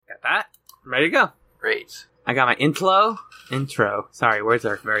got that. I'm ready to go. Great. I got my intro. Sorry, words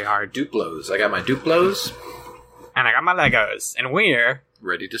are very hard. Duplos. I got my Duplos. And I got my Legos. And we're...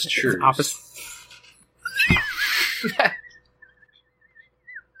 Ready to choose.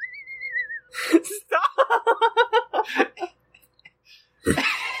 Stop!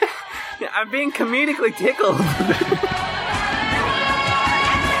 I'm being comedically tickled.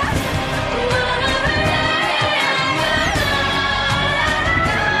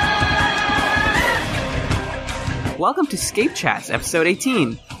 Welcome to Scape Chats, episode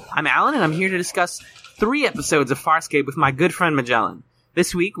 18. I'm Alan, and I'm here to discuss 3 episodes of Farscape with my good friend Magellan.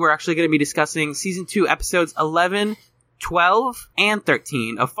 This week, we're actually going to be discussing Season 2, episodes 11, 12, and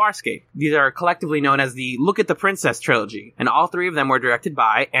 13 of Farscape. These are collectively known as the Look at the Princess trilogy, and all 3 of them were directed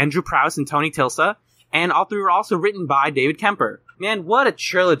by Andrew Prowse and Tony Tilsa, and all 3 were also written by David Kemper. Man, what a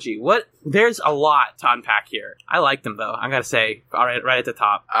trilogy. There's a lot to unpack here. I like them, though, I gotta say, right at the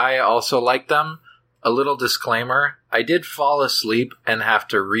top. I also like them. A little disclaimer, I did fall asleep and have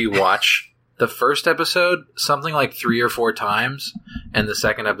to rewatch the first episode something like 3 or 4 times, and the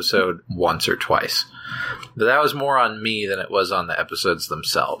second episode once or twice. But that was more on me than it was on the episodes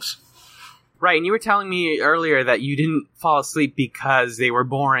themselves. Right, and you were telling me earlier that you didn't fall asleep because they were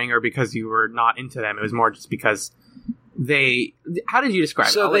boring or because you were not into them. It was more just because they... How did you describe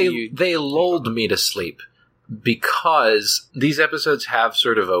it? So they lulled me to sleep because these episodes have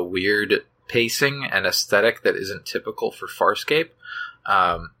sort of a weird pacing and aesthetic that isn't typical for Farscape,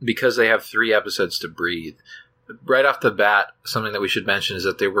 because they have 3 episodes to breathe. Right off the bat, something that we should mention is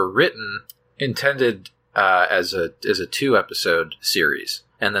that they were intended as a 2-episode series,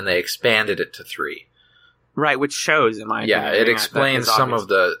 and then they expanded it to 3. Right, which shows, in my opinion. Yeah, it explains some of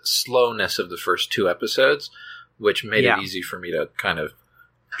the slowness of the first 2 episodes, which made it easy for me to kind of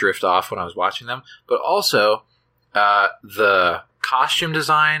drift off when I was watching them. But also, the costume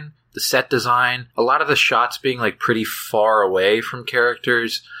design, the set design, a lot of the shots being like pretty far away from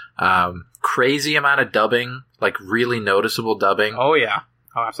characters, crazy amount of dubbing, like really noticeable dubbing. Oh yeah.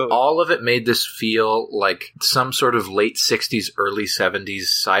 Oh, absolutely. All of it made this feel like some sort of late 60s, early 70s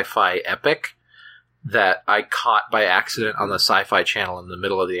sci-fi epic that I caught by accident on the Sci-Fi Channel in the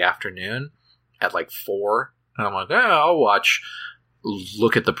middle of the afternoon at like 4. And I'm like, I'll watch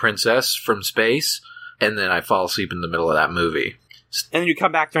Look at the Princess from space. And then I fall asleep in the middle of that movie. And then you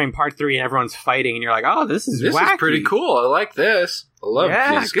come back during part 3 and everyone's fighting and you're like, oh, this is wacky. Is pretty cool. I like this. I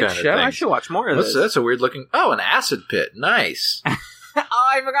love these good kind show. of things. I should watch more of this. That's a weird looking... Oh, an acid pit. Nice. Oh,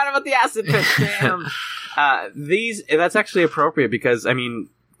 I forgot about the acid pit. Damn. That's actually appropriate because, I mean,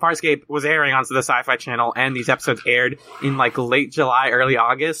 Farscape was airing on the Sci-Fi Channel and these episodes aired in like late July, early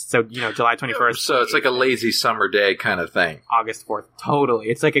August. So, July 21st. So it's like a lazy summer day kind of thing. August 4th. Totally.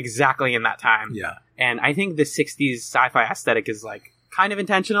 It's like exactly in that time. Yeah. And I think the 60s sci-fi aesthetic is like kind of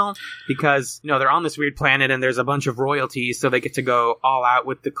intentional because, they're on this weird planet and there's a bunch of royalty, so they get to go all out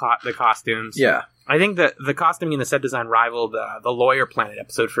with the costumes. Yeah. I think that the costuming and the set design rivaled the Lawyer Planet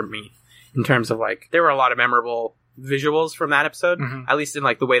episode for me in terms of like, there were a lot of memorable visuals from that episode, at least in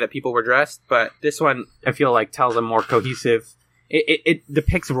like the way that people were dressed. But this one, I feel like tells a more cohesive, it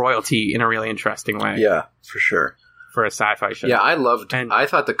depicts royalty in a really interesting way. Yeah, for sure. For a sci-fi show. Yeah, I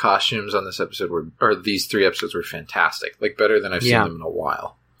thought the costumes on this episode these 3 episodes were fantastic. Like, better than I've seen them in a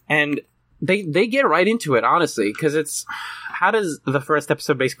while. And they get right into it, honestly, because how does the first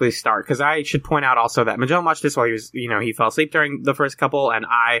episode basically start? Because I should point out also that Magellan watched this while he was, he fell asleep during the first couple, and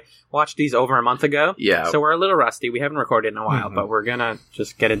I watched these over a month ago. Yeah. So we're a little rusty. We haven't recorded in a while, but we're gonna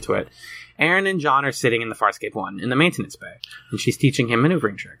just get into it. Aaron and John are sitting in the Farscape 1 in the maintenance bay, and she's teaching him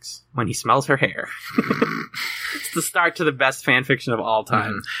maneuvering tricks when he smells her hair. It's the start to the best fan fiction of all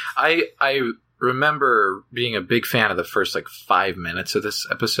time. I remember being a big fan of the first 5 minutes of this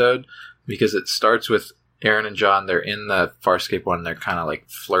episode because it starts with Aaron and John. They're in the Farscape 1. They're kind of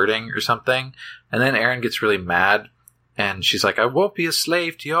flirting or something, and then Aaron gets really mad. And she's like, I won't be a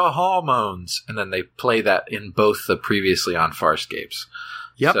slave to your hormones. And then they play that in both the previously on Farscapes.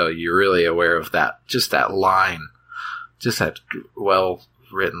 Yep. So you're really aware of that. Just that line. Just that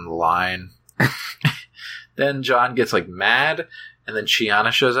well-written line. Then John gets mad. And then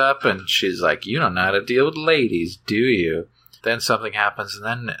Chiana shows up and she's like, you don't know how to deal with ladies, do you? Then something happens and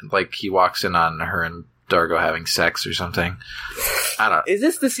then he walks in on her and Dargo having sex or something. I don't know. Is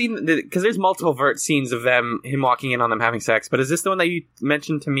this the scene? Because there's multiple scenes of him walking in on them having sex. But is this the one that you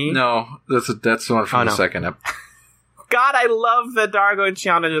mentioned to me? No, that's the one from the second episode. God, I love that Dargo and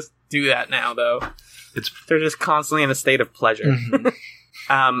Chiana just do that now, though. They're just constantly in a state of pleasure.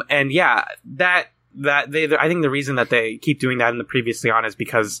 Mm-hmm. And yeah, I think the reason that they keep doing that in the previously on is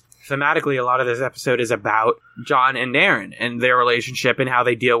because thematically, a lot of this episode is about Jon and Aaron and their relationship and how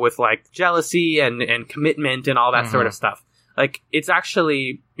they deal with, like, jealousy and commitment and all that sort of stuff. Like, it's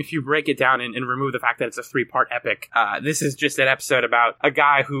actually, if you break it down and remove the fact that it's a 3-part epic, this is just an episode about a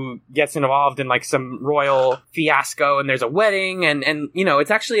guy who gets involved in, like, some royal fiasco, and there's a wedding, and you know,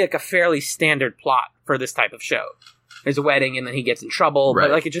 it's actually, like, a fairly standard plot for this type of show. There's a wedding, and then he gets in trouble, but,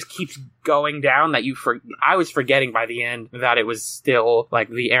 like, it just keeps going down that I was forgetting by the end that it was still, like,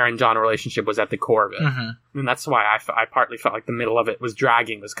 the Aaron-Jon relationship was at the core of it. And that's why I partly felt like the middle of it was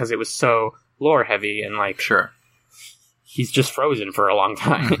dragging, was because it was so lore-heavy, and, like... Sure. He's just frozen for a long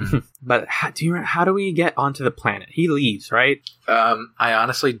time. But how do we get onto the planet? He leaves, right? I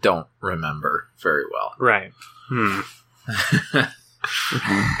honestly don't remember very well. Right.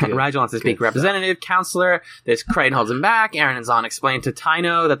 Rigel wants to speak. Representative, counselor. There's Crichton holds him back. Aaron and Zahn explain to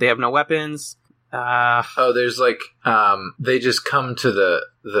Tyno that they have no weapons. There's like, they just come to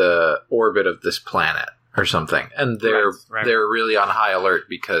the orbit of this planet or something. And they're really on high alert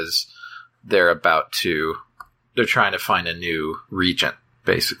because they're trying to find a new regent,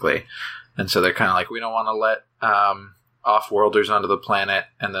 basically. And so they're kind of like, we don't want to let off-worlders onto the planet.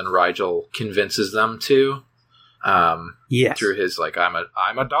 And then Rigel convinces them to. Through his, like, I'm a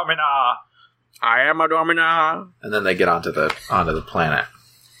Domina. I am a Domina. And then they get onto the planet.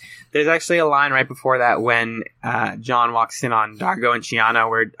 There's actually a line right before that when Jon walks in on Dargo and Chiana,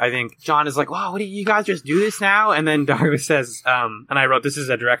 where I think Jon is like, wow, what do you guys just do this now? And then Dargo says, and I wrote, this is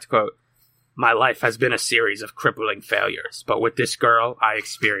a direct quote, "My life has been a series of crippling failures, but with this girl, I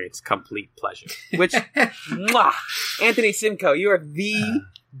experience complete pleasure." Which, mwah, Anthony Simcoe, you are the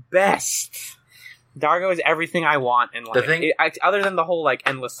best. Dargo is everything I want in life, other than the whole, like,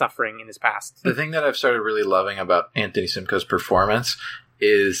 endless suffering in his past. The thing that I've started really loving about Anthony Simcoe's performance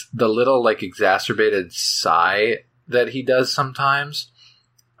is the little, like, exacerbated sigh that he does sometimes,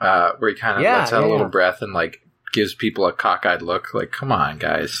 where he kind of lets out a little breath and, like, gives people a cockeyed look, like, come on,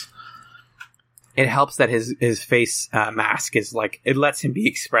 guys. It helps that his face mask is, like, it lets him be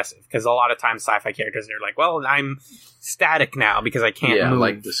expressive, because a lot of times sci-fi characters are like, well, I'm static now because I can't move.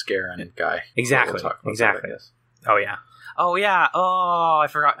 Like the Scarron guy. Exactly. Exactly. Oh, yeah. Oh, I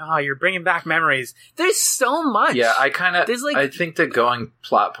forgot. Oh, you're bringing back memories. There's so much. Yeah, I think that going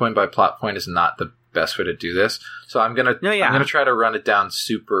plot point by plot point is not the best way to do this. So I'm gonna try to run it down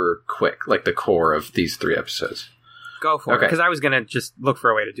super quick, like the core of these 3 episodes. Go for it, because I was gonna just look for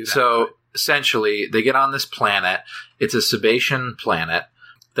a way to do that. So essentially, they get on this planet. It's a Sebacean planet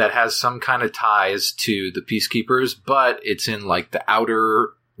that has some kind of ties to the Peacekeepers, but it's in, like, the outer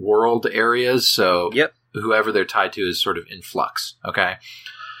world areas. So whoever they're tied to is sort of in flux. Okay.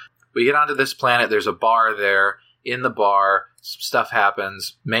 We get onto this planet. There's a bar there. In the bar, stuff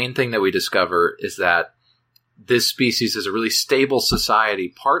happens. Main thing that we discover is that this species is a really stable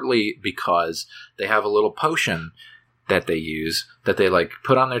society, partly because they have a little potion that they use that they, like,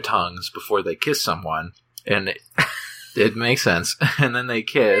 put on their tongues before they kiss someone. And it makes sense. And then they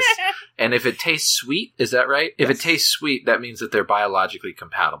kiss. And if it tastes sweet, is that right? Yes. If it tastes sweet, that means that they're biologically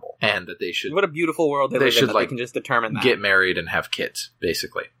compatible and that they should... What a beautiful world they live in, that they can just determine that. Get married and have kids,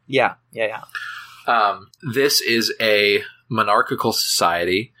 basically. Yeah. This is a monarchical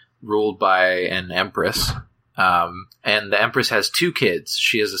society ruled by an empress. And the empress has 2 kids.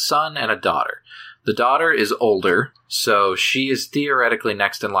 She has a son and a daughter. The daughter is older, so she is theoretically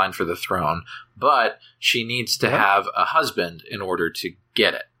next in line for the throne, but she needs to have a husband in order to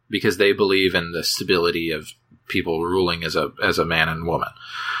get it, because they believe in the stability of people ruling as a man and woman.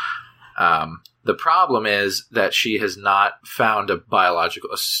 The problem is that she has not found a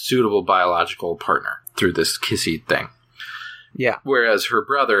suitable biological partner through this kissy thing. Yeah. Whereas her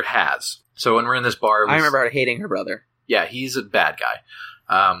brother has. So when we're in this bar... I remember her hating her brother. Yeah, he's a bad guy.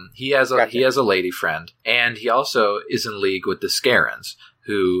 He has a lady friend, and he also is in league with the Scarrons,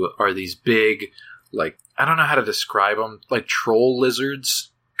 who are these big, like, I don't know how to describe them, like troll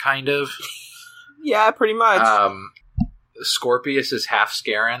lizards, kind of. Yeah, pretty much. Scorpius is half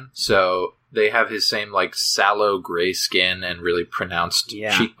Scarron, so they have his same, like, sallow gray skin and really pronounced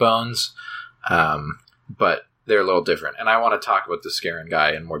cheekbones, but they're a little different. And I want to talk about the Scarron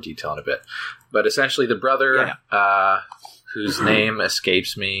guy in more detail in a bit. But essentially the brother... whose name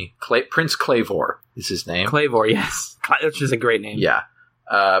escapes me. Prince Clavor is his name. Clavor, yes. Which is a great name. Yeah.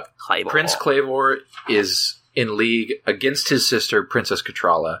 Prince Clavor is in league against his sister, Princess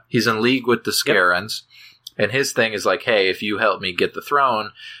Catrala. He's in league with the Scarrons. Yep. And his thing is like, hey, if you help me get the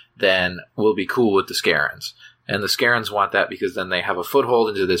throne, then we'll be cool with the Scarrons. And the Scarrons want that because then they have a foothold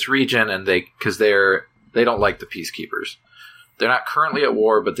into this region, and they don't like the Peacekeepers. They're not currently at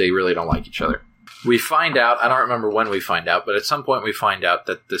war, but they really don't like each other. we find out, I don't remember when we find out, but at some point we find out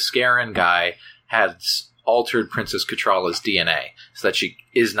that the Scarran guy has altered Princess Katrala's DNA so that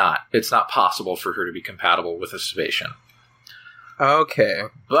it's not possible for her to be compatible with a Sebacean. Okay.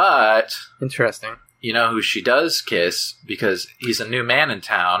 But Interesting. you know who she does kiss because he's a new man in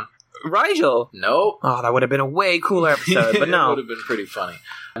town? Rigel! Nope. Oh, that would have been a way cooler episode, but It no. would have been pretty funny.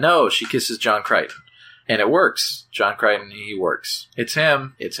 No, she kisses John Crichton. And it works. John Crichton, he works. It's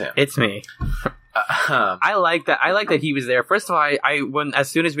him. It's him. It's me. I like that. I like that he was there. First of all, as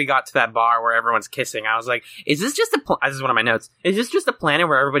soon as we got to that bar where everyone's kissing, I was like, "Is this just this is one of my notes? Is this just a planet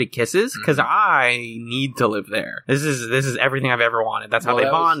where everybody kisses? Because I need to live there. This is everything I've ever wanted. That's how they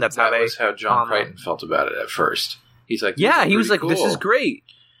bond. That was how John Crichton felt about it at first. He's like, yeah, he was like, cool. this is great.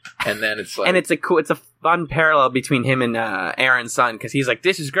 And then it's like, and it's a fun parallel between him and Aaron's son because he's like,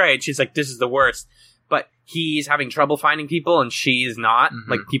 this is great. She's like, this is the worst. But he's having trouble finding people, and she's not.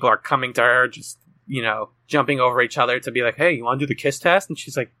 Mm-hmm. Like, people are coming to her, just, jumping over each other to be like, hey, you want to do the kiss test? And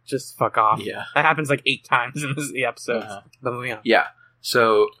she's like, just fuck off. Yeah. That happens like 8 times in the episode. But moving on. Yeah.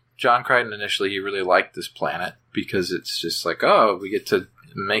 So, John Crichton, initially, he really liked this planet because it's just like, oh, we get to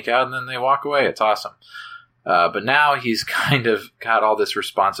make out and then they walk away. It's awesome. But now he's kind of got all this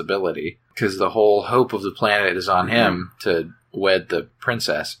responsibility because the whole hope of the planet is on him to wed the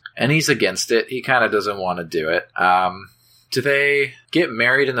princess. And he's against it. He kind of doesn't want to do it. Do they get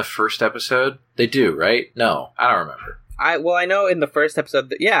married in the first episode? They do, right? No, I don't remember. I know in the first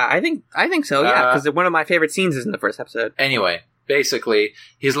episode, I think so, yeah, because one of my favorite scenes is in the first episode. Anyway, basically,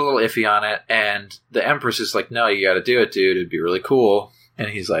 he's a little iffy on it, and the Empress is like, no, you gotta do it, dude, it'd be really cool. And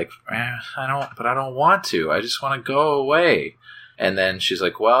he's like, I don't want to, I just want to go away. And then she's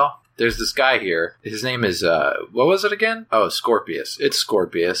like, well, there's this guy here. His name is, what was it again? Oh, Scorpius. It's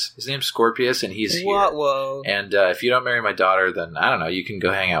Scorpius. His name's Scorpius, and he's here. Whoa. And if you don't marry my daughter, then, I don't know, you can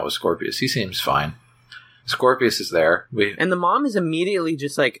go hang out with Scorpius. He seems fine. Scorpius is there. And the mom is immediately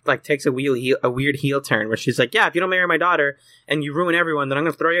just, like takes a weird heel turn, where she's like, yeah, if you don't marry my daughter, and you ruin everyone, then I'm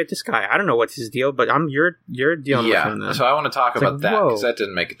going to throw you at this guy. I don't know what's his deal, but you're dealing with him then. Yeah, so I want to talk about that, whoa. because that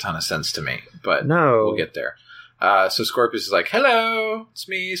didn't make a ton of sense to me. But no. We'll get there. So Scorpius is like, hello, it's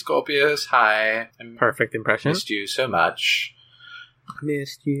me, Scorpius, hi. Perfect impression. Missed you so much.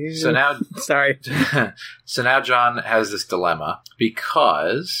 Missed you. So now, sorry. So now John has this dilemma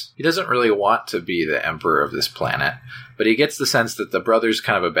because he doesn't really want to be the emperor of this planet, but he gets the sense that the brother's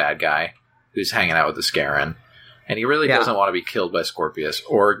kind of a bad guy who's hanging out with the Scarran, and he really doesn't want to be killed by Scorpius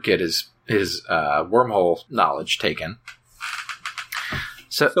or get his wormhole knowledge taken.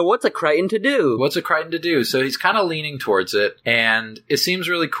 So what's a Crichton to do? What's a Crichton to do? So he's kind of leaning towards it, and it seems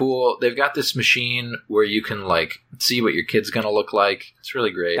really cool. They've got this machine where you can, see what your kid's going to look like. It's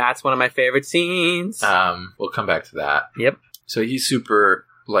really great. That's one of my favorite scenes. We'll come back to that. Yep. So he's super,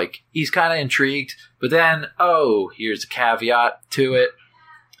 he's kind of intrigued, but then, here's a caveat to it.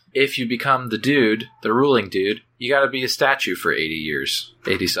 If you become the ruling dude, you gotta be a statue for 80 years.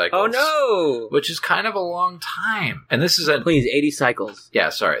 80 cycles. Oh no! Which is kind of a long time. And this is Please, 80 cycles. Yeah,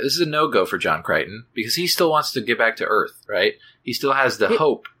 sorry. This is a no-go for John Crichton, because he still wants to get back to Earth, right? He still has the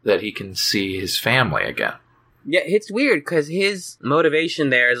hope that he can see his family again. Yeah, it's weird, because his motivation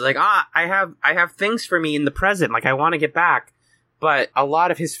there is I have things for me in the present, I want to get back. But a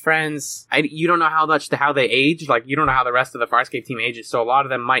lot of his friends, you don't know how they age. You don't know how the rest of the Farscape team ages. So a lot of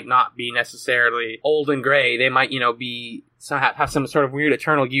them might not be necessarily old and gray. They might, have some sort of weird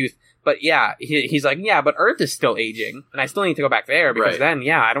eternal youth. But yeah, he's like, yeah, but Earth is still aging. And I still need to go back there because then,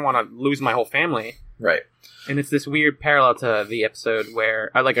 I don't want to lose my whole family. Right. And it's this weird parallel to the episode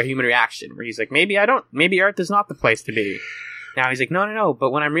where, a human reaction, where he's like, maybe Earth is not the place to be. Now he's like, no. But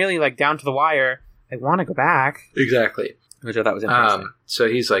when I'm really, down to the wire, I want to go back. Exactly. Which I thought was interesting. So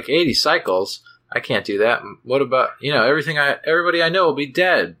he's like, 80 cycles? I can't do that. What about, everybody I know will be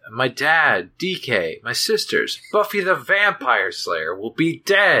dead. My dad, DK, my sisters, Buffy the Vampire Slayer will be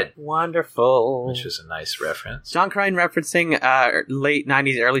dead. Wonderful. Which is a nice reference. John Crichton referencing late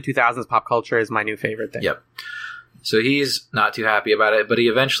 90s, early 2000s pop culture is my new favorite thing. Yep. So he's not too happy about it, but he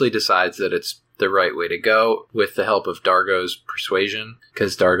eventually decides that it's the right way to go with the help of Dargo's persuasion,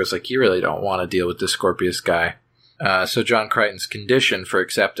 because Dargo's like, you really don't want to deal with this Scorpius guy. So John Crichton's condition for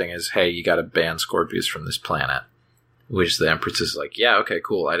accepting is, hey, you got to ban Scorpius from this planet. Which the Empress is like, yeah, okay,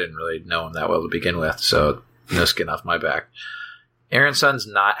 cool. I didn't really know him that well to begin with, so no skin off my back. Aaron Sun's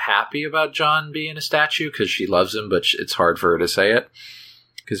not happy about John being a statue because she loves him, but it's hard for her to say it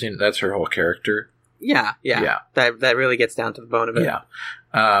because that's her whole character. Yeah. That really gets down to the bone of it. Yeah.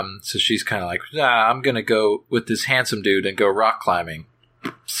 So she's kind of like, I'm going to go with this handsome dude and go rock climbing.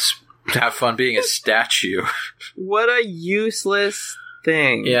 Have fun being a statue. What a useless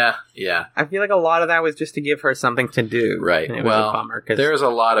thing. Yeah. I feel like a lot of that was just to give her something to do. Right. And it Well, was a bummer. 'Cause there's a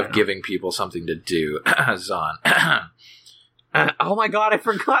lot I of don't know. giving people something to do, Zahn. Oh my god, I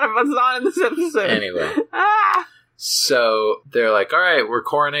forgot about Zahn in this episode. Anyway. Ah! So they're like, all right, we're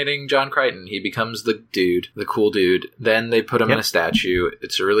coronating John Crichton. He becomes the dude, the cool dude. Then they put him in a statue.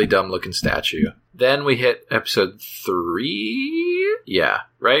 It's a really dumb looking statue. Then we hit episode 3. Yeah,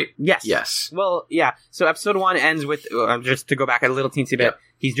 right? Yes. Yes. Well, yeah. So episode 1 ends with, just to go back a little teensy bit, Yep.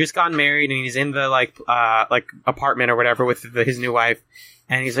 he's just gotten married and he's in the, like apartment or whatever with his new wife.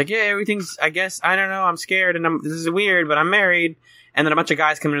 And he's like, yeah, everything's, I guess, I don't know, I'm scared and this is weird, but I'm married. And then a bunch of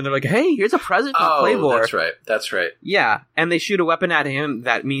guys come in and they're like, hey, here's a present for Claymore. That's right. Yeah, and they shoot a weapon at him.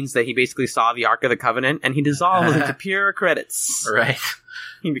 That means that he basically saw the Ark of the Covenant, and he dissolves into pure credits. Right.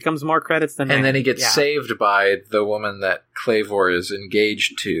 He becomes more credits than And then he gets saved by the woman that Clavor is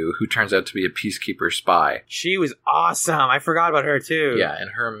engaged to, who turns out to be a peacekeeper spy. She was awesome. I forgot about her, too. Yeah,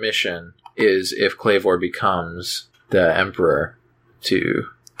 and her mission is, if Clavor becomes the emperor, to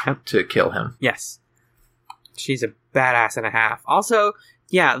kill him. Yes. She's a badass and a half. Also,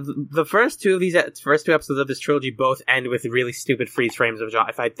 yeah, the first two episodes of this trilogy both end with really stupid freeze frames of John.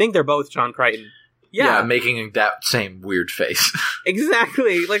 If I think they're both John Crichton. Yeah, making that same weird face.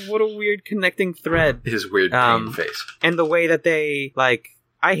 Exactly. Like, what a weird connecting thread. His weird pain face. And the way that they, like,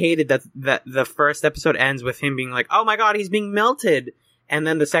 I hated that the first episode ends with him being like, oh my god, he's being melted. And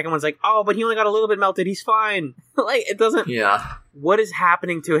then the second one's like, oh, but he only got a little bit melted, he's fine. Like, it doesn't... Yeah. What is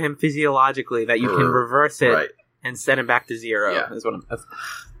happening to him physiologically that you can reverse it and set him back to zero? Yeah. Is what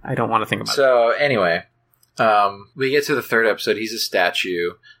I don't want to think about. So, anyway, we get to the third episode. He's a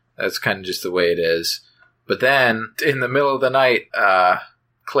statue. That's kind of just the way it is. But then, in the middle of the night,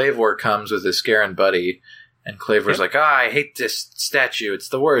 Clavor comes with his Scarran buddy, and Clavor's like, I hate this statue. It's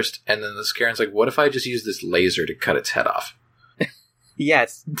the worst. And then the Scarran's like, what if I just use this laser to cut its head off?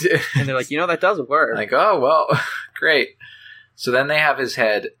 Yes. And they're like, that does work. Like, oh, well, great. So then they have his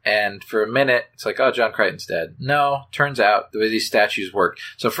head, and for a minute, it's like, oh, John Crichton's dead. No, turns out the way these statues work.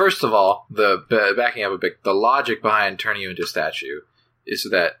 So first of all, backing up a bit, the logic behind turning you into a statue is so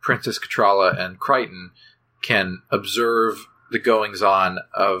that Princess Katrala and Crichton can observe the goings-on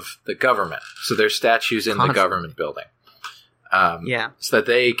of the government. So there's statues in the government building. So that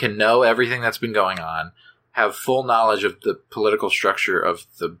they can know everything that's been going on, have full knowledge of the political structure of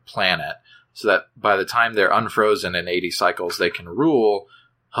the planet, so that by the time they're unfrozen in 80 cycles, they can rule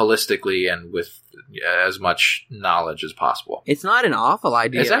holistically and with as much knowledge as possible. It's not an awful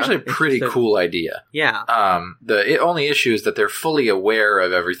idea. It's actually a pretty cool idea. Yeah. The only issue is that they're fully aware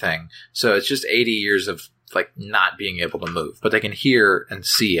of everything, so it's just 80 years of like not being able to move, but they can hear and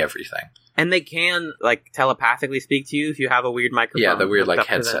see everything. And they can like telepathically speak to you if you have a weird microphone. Yeah, the weird like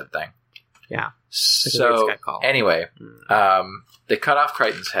headset thing. Yeah. So anyway, they cut off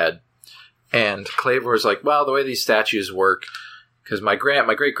Crichton's head, and Clavor's like, well, the way these statues work, because my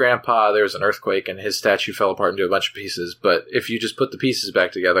great grandpa, there was an earthquake and his statue fell apart into a bunch of pieces, but if you just put the pieces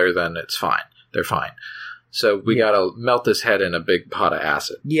back together, then it's fine. They're fine. So we gotta melt this head in a big pot of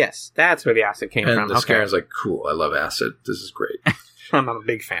acid. Yes, that's where the acid came from. And the Scarran's like, cool, I love acid. This is great. I'm a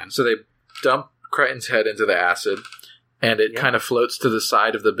big fan. So they dump Crichton's head into the acid, and it kind of floats to the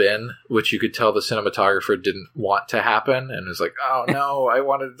side of the bin, which you could tell the cinematographer didn't want to happen, and was like, oh no, I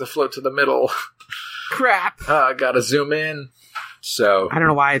wanted it to float to the middle. Crap! I gotta zoom in. So I don't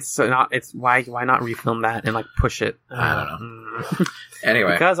know why it's not. It's why not refilm that and like push it? I don't know.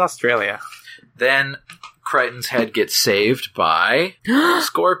 Anyway, because Australia. Then Crichton's head gets saved by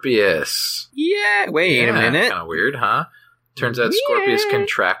Scorpius. Yeah. Wait a minute. Kind of weird, huh? Turns out Scorpius can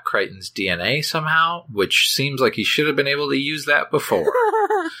track Crichton's DNA somehow, which seems like he should have been able to use that before.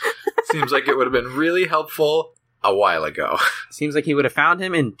 Seems like it would have been really helpful a while ago. Seems like he would have found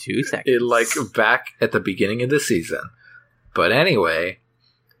him in 2 seconds. Like back at the beginning of the season. But anyway,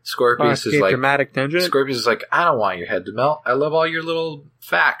 Scorpius is like, dramatic tangent. Scorpius is like, I don't want your head to melt. I love all your little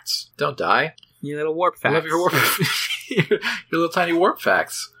facts. Don't die. Your little warp facts. I love your warp, your little tiny warp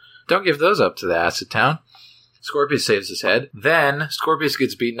facts. Don't give those up to the Acid Town. Scorpius saves his head. Then Scorpius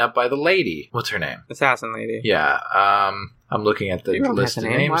gets beaten up by the lady. What's her name? Assassin lady. Yeah. I'm looking at the list of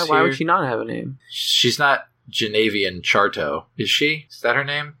names. Why would she not have a name? She's not Genevian Charto, is she? Is that her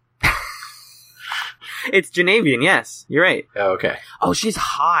name? It's Genevian, yes. You're right. Oh, okay. Oh, she's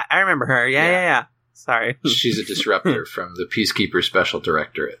hot. I remember her. Yeah. Sorry. She's a disruptor from the Peacekeeper Special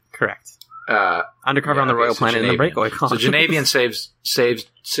Directorate. Correct. Undercover on the Royal Planet in the Breakaway Colony. So Genevian saves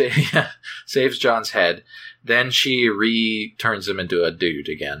John's head. Then she returns him into a dude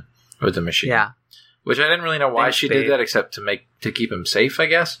again with the machine. Yeah. Which I didn't really know why she did that, except to keep him safe, I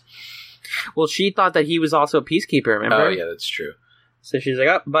guess. Well, she thought that he was also a peacekeeper, remember? Oh, yeah, that's true. So she's like,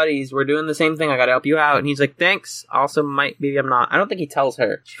 oh, buddies, we're doing the same thing. I gotta help you out. And he's like, thanks. Also, maybe I'm not. I don't think he tells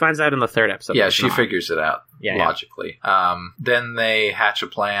her. She finds out in the third episode. Yeah, she figures it out logically. Then they hatch a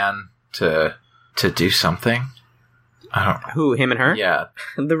plan to do something. I don't. Who? Him and her? Yeah.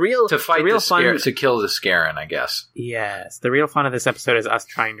 To fight the fun to kill the Scarron, I guess. Yes. The real fun of this episode is us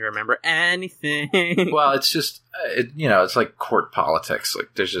trying to remember anything. Well, it's just it's like court politics. Like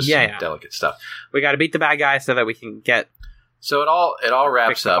there's just some delicate stuff. We got to beat the bad guy so that we can get. So it all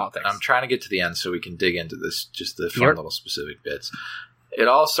wraps up. I'm trying to get to the end so we can dig into this, just the fun little specific bits. It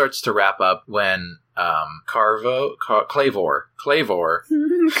all starts to wrap up when Clavor.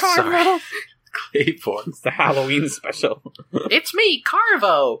 Sorry. Clavor. It's the Halloween special. It's me,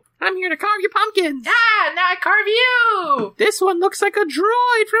 Carvo. I'm here to carve your pumpkins. Ah, now I carve you. This one looks like a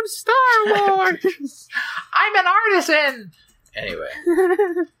droid from Star Wars. I'm an artisan. Anyway.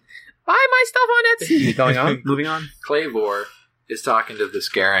 Buy my stuff on Etsy. Going on? Moving on. Clavor is talking to the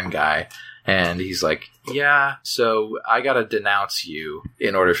Scarron guy, and he's like, yeah, so I gotta denounce you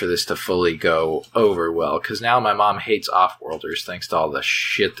in order for this to fully go over well, because now my mom hates Offworlders thanks to all the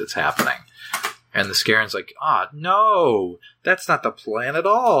shit that's happening. And the Scarron's like, no, that's not the plan at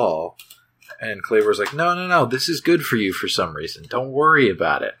all. And Clavor's like, no, this is good for you for some reason. Don't worry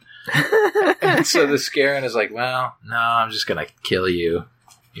about it. And so the Scarron is like, well, no, I'm just gonna kill you.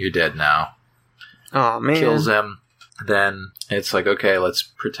 You're dead now. Oh, man. Kills him. Then it's like, okay, let's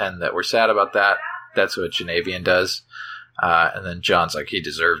pretend that we're sad about that. That's what Genevian does. And then John's like, he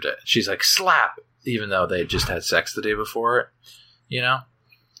deserved it. She's like, slap! Even though they just had sex the day before.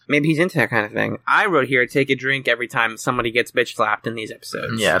 Maybe he's into that kind of thing. I wrote here, take a drink every time somebody gets bitch slapped in these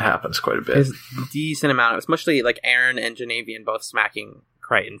episodes. Yeah, it happens quite a bit. There's a decent amount. It's mostly like Aaron and Genevian both smacking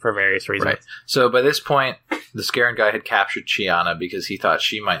Crichton for various reasons. Right. So by this point, the Scarron guy had captured Chiana because he thought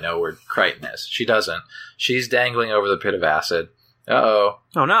she might know where Crichton is. She doesn't. She's dangling over the pit of acid. Uh-oh.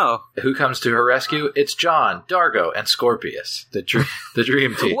 Oh, no. Who comes to her rescue? It's John, Dargo, and Scorpius, the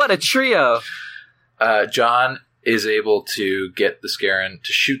dream team. What a trio. John is able to get the Scarron,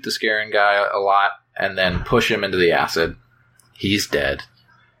 to shoot the Scarron guy a lot, and then push him into the acid. He's dead.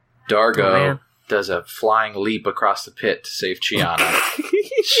 Dargo does a flying leap across the pit to save Chiana.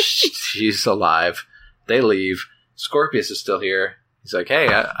 She's alive. They leave. Scorpius is still here. He's like, hey,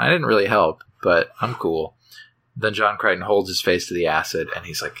 I didn't really help, but I'm cool. Then John Crichton holds his face to the acid, and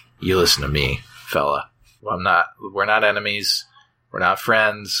he's like, you listen to me, fella. We're not enemies. We're not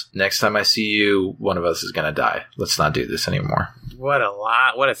friends. Next time I see you, one of us is going to die. Let's not do this anymore. What a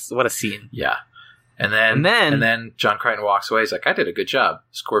lot. What a scene. Yeah. And then John Crichton walks away. He's like, I did a good job.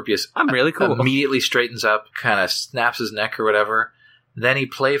 Scorpius I'm really cool. Immediately straightens up, kind of snaps his neck or whatever. Then he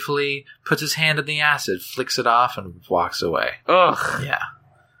playfully puts his hand in the acid, flicks it off, and walks away. Ugh. Yeah.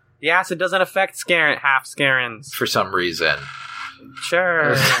 The acid doesn't affect half Scarrons. For some reason.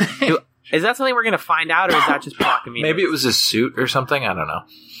 Sure. Is that something we're going to find out, or is that just plot convenience? Maybe it was his suit or something. I don't know.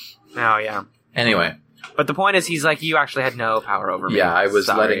 Oh, yeah. Anyway. But the point is, he's like, you actually had no power over me. Yeah, I was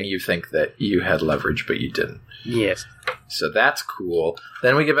letting you think that you had leverage, but you didn't. Yes. So that's cool.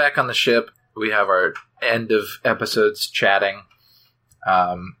 Then we get back on the ship. We have our end of episodes chatting.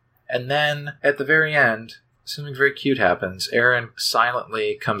 And then, at the very end, something very cute happens. Aaron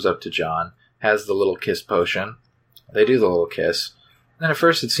silently comes up to John, has the little kiss potion. They do the little kiss. And then at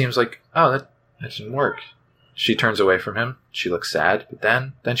first it seems like, oh, that didn't work. She turns away from him. She looks sad, but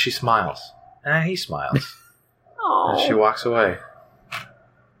then she smiles. And he smiles. And she walks away.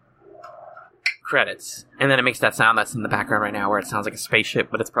 Credits. And then it makes that sound that's in the background right now where it sounds like a spaceship,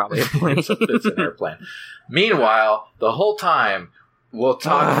 but it's probably a plane. It's an airplane. Meanwhile, the whole time, we'll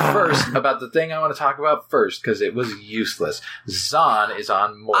talk first about the thing I want to talk about first, because it was useless. Zahn is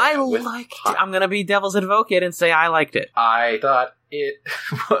on Moya. I liked it. I'm going to be devil's advocate and say I liked it. I thought it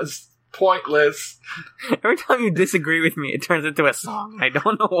was pointless. Every time you disagree with me, it turns into a song. I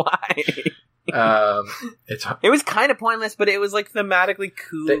don't know why. It was kind of pointless, but it was like thematically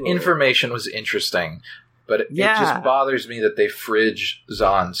cool. The information was interesting, but it just bothers me that they fridge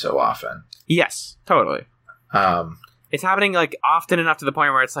Zahn so often. Yes, totally. It's happening like often enough to the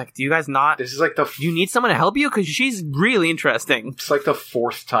point where it's like, do you guys not? This is like do you need someone to help you? Because she's really interesting. It's like the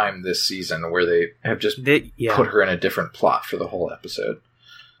fourth time this season where they have just put her in a different plot for the whole episode.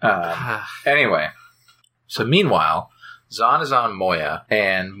 Anyway, so meanwhile, Zahn is on Moya,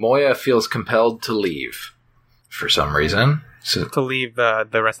 and Moya feels compelled to leave for some reason. So, to leave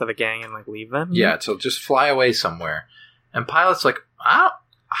the rest of the gang and like leave them? Yeah, to just fly away somewhere. And Pilot's like, I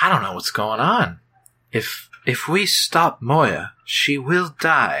don't know what's going on. If we stop Moya, she will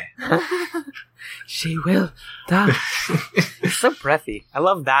die. She will die. It's so breathy. I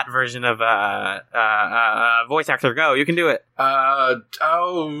love that version of voice actor. Go, you can do it.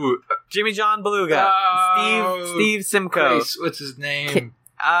 Jimmy John Beluga. Steve Simcoe. Grace, what's his name?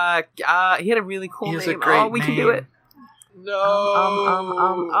 He had a really cool name. He has a great we name. can do it.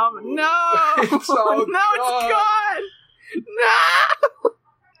 No. No. It's all no, it's gone. No.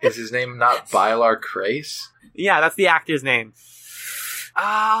 Is his name not Bylar Crace? Yeah, that's the actor's name.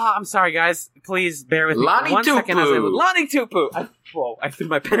 I'm sorry, guys. Please bear with me Lonnie for 1 second. Tupu. Lonnie Tupu. I threw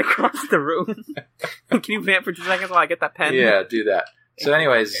my pen across the room. Can you vamp for 2 seconds while I get that pen? Yeah, do that. So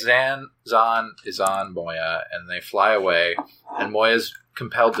anyways, Zahn is on Moya, and they fly away, and Moya's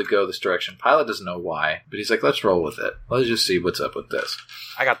compelled to go this direction. Pilot doesn't know why, but he's like, let's roll with it. Let's just see what's up with this.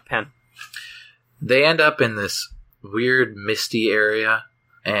 I got the pen. They end up in this weird, misty area,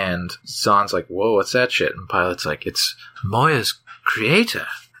 and Zahn's like, whoa, what's that shit? And Pilot's like, it's Moya's creator.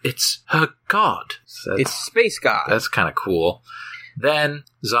 It's her god. So It's Space God. that's kind of cool. Then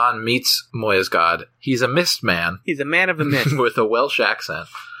Zahn meets Moya's god. He's a mist man He's a man of the mist. with a Welsh accent.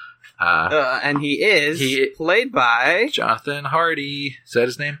 And he is played by... Jonathan Hardy. Is that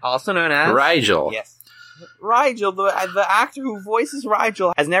his name? Also known as... Rigel. Yes. Rigel, the actor who voices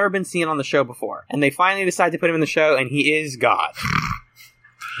Rigel, has never been seen on the show before. And they finally decide to put him in the show, and he is God.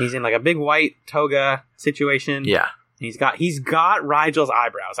 He's in like a big white toga situation. Yeah, He's got Rigel's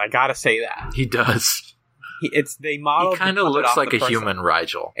eyebrows. I gotta say that. he does. They modeled. He kind of looks like a human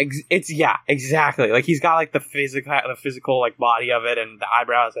Rigel. Exactly. Like he's got like the physical like body of it and the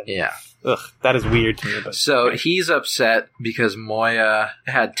eyebrows. And, Yeah. Ugh, that is weird to me. But So he's upset because Moya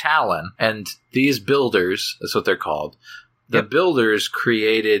had Talon, and these builders, that's what they're called, the builders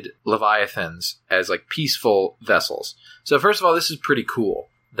created Leviathans as like peaceful vessels. So first of all, this is pretty cool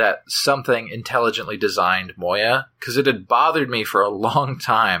that something intelligently designed Moya, because it had bothered me for a long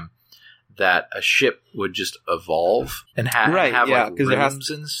time that a ship would just evolve and have like rooms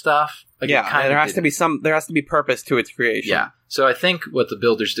and stuff. Like there has to be purpose to its creation. Yeah. So I think what the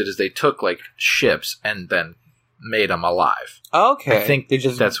builders did is they took like ships and then made them alive. Okay. I think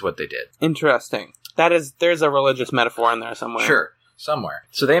that's what they did. Interesting. There's a religious metaphor in there somewhere. Sure. Somewhere.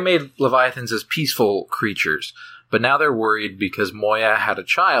 So they made Leviathans as peaceful creatures, but now they're worried because Moya had a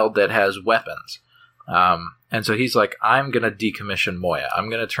child that has weapons. And so he's like, I'm going to decommission Moya. I'm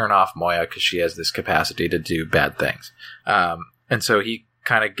going to turn off Moya because she has this capacity to do bad things. And so he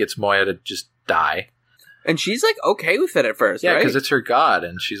kind of gets Moya to just die. And she's like okay with it at first, Yeah, right? because it's her god.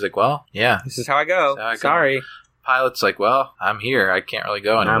 And she's like, well, yeah. This is how I go. Sorry. Pilot's like, well, I'm here. I can't really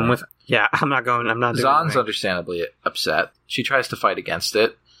go anymore. I'm not going. I'm not doing Zahn's it. understandably upset. She tries to fight against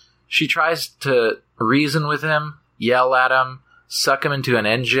it. She tries to reason with him, yell at him, suck him into an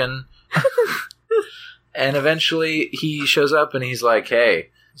engine. And eventually he shows up and he's like, hey,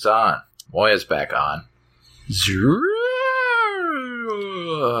 Zahn, Moya's back on.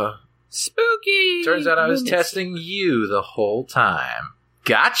 Spooky! Turns out I was testing you the whole time.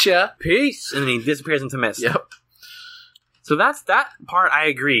 Gotcha! Peace! And then he disappears into mist. Yep. So that part I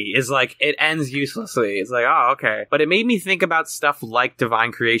agree is like, it ends uselessly. It's like, oh, okay. But it made me think about stuff like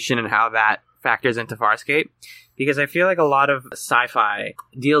Divine Creation and how that factors into Farscape. Because I feel like a lot of sci-fi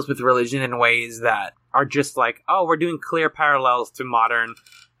deals with religion in ways that are just like, oh, we're doing clear parallels to modern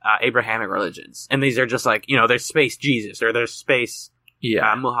Abrahamic religions. And these are just like, there's space Jesus or there's space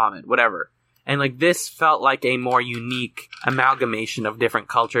Muhammad, whatever. And like this felt like a more unique amalgamation of different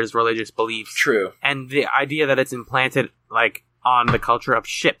cultures, religious beliefs. True. And the idea that it's implanted like on the culture of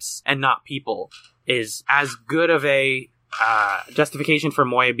ships and not people is as good of a justification for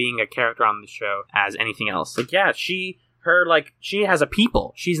Moya being a character on the show as anything else. Like, yeah, she has a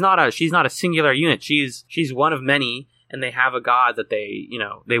people. She's not a singular unit. She's one of many, and they have a god that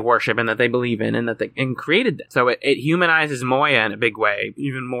they worship and that they believe in and that they created them. So it humanizes Moya in a big way,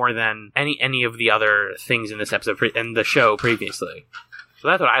 even more than any of the other things in this episode and the show previously. So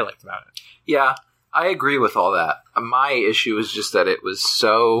that's what I liked about it. Yeah, I agree with all that. My issue is just that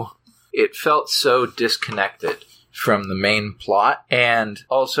it felt so disconnected from the main plot, and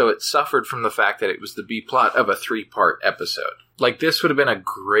also it suffered from the fact that it was the B plot of a 3-part episode. Like, this would have been a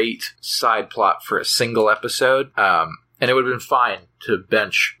great side plot for a single episode, and it would have been fine to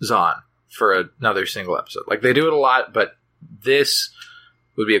bench Zahn for another single episode. Like, they do it a lot, but this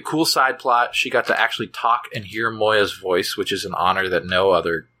would be a cool side plot. She got to actually talk and hear Moya's voice, which is an honor that no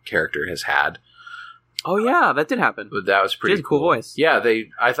other character has had. Oh yeah, that did happen. But that was pretty She has a cool voice. Yeah,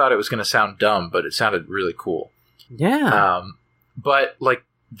 I thought it was going to sound dumb, but it sounded really cool. Yeah. But like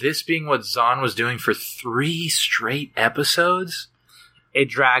this being what Zahn was doing for 3 straight episodes, it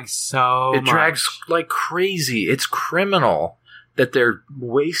drags so much. It drags like crazy. It's criminal that they're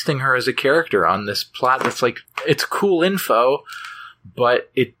wasting her as a character on this plot that's like, it's cool info, but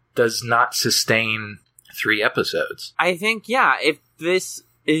it does not sustain 3 episodes. I think, yeah, if this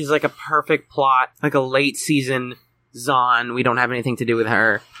is like a perfect plot, like a late season Zahn, we don't have anything to do with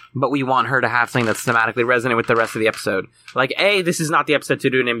her, but we want her to have something that's thematically resonant with the rest of the episode. Like, A, this is not the episode to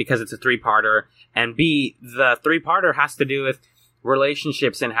do it in because it's a 3-parter, and B, the 3-parter has to do with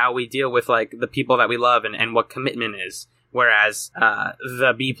relationships and how we deal with, like, the people that we love and what commitment is. Whereas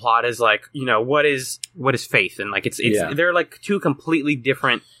the B plot is like, you know, what is faith? And like, they're like 2 completely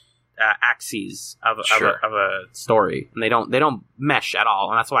different axes of a story, and they don't mesh at all,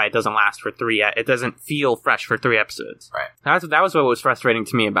 and that's why it doesn't last for 3. It doesn't feel fresh for 3 episodes. Right. That was what was frustrating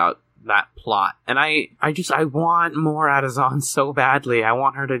to me about that plot, and I want more out of Zahn so badly. I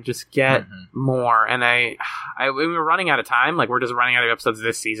want her to just get more, and we're running out of time. Like, we're just running out of episodes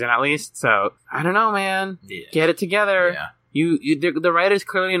this season at least. So I don't know, man. Yeah. Get it together. Yeah. The writers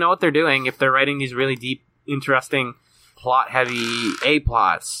clearly know what they're doing if they're writing these really deep, interesting, plot-heavy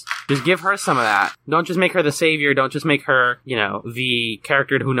A-plots. Just give her some of that. Don't just make her the savior. Don't just make her, you know, the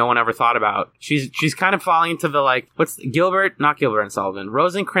character who no one ever thought about. She's kind of falling into the, like, not Gilbert and Sullivan.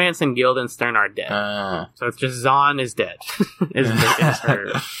 Rosencrantz and Guildenstern are dead. So it's just Zahn is dead. is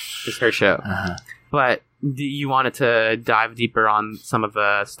her show. But do you wanted to dive deeper on some of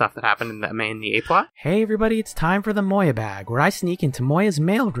the stuff that happened in the A-plot? Hey everybody, it's time for the Moya Bag, where I sneak into Moya's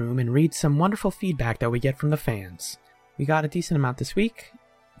mailroom and read some wonderful feedback that we get from the fans. We got a decent amount this week.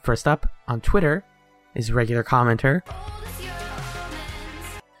 First up, on Twitter, is regular commenter,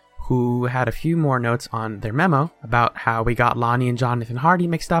 who had a few more notes on their memo about how we got Lonnie and Jonathan Hardy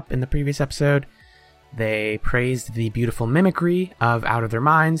mixed up in the previous episode. They praised the beautiful mimicry of Out of Their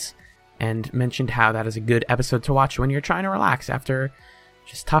Minds, and mentioned how that is a good episode to watch when you're trying to relax after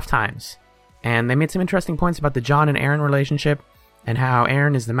just tough times. And they made some interesting points about the John and Aaron relationship, and how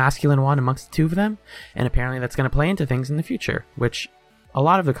Aaron is the masculine one amongst the 2 of them, and apparently that's going to play into things in the future, which a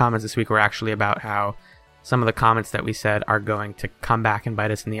lot of the comments this week were actually about how some of the comments that we said are going to come back and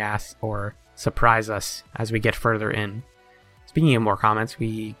bite us in the ass or surprise us as we get further in. Speaking of more comments,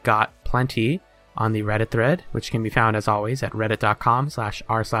 we got plenty on the Reddit thread, which can be found as always at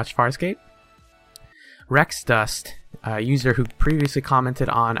reddit.com/r/Farscape. RexDust, a user who previously commented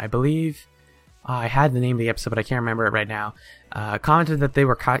on, I believe, I had the name of the episode, but I can't remember it right now, commented that they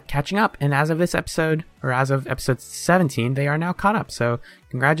were catching up, and as of this episode, or as of episode 17, they are now caught up, so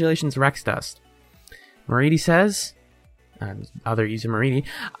congratulations, RexDust. Maridi says, other user Maridi,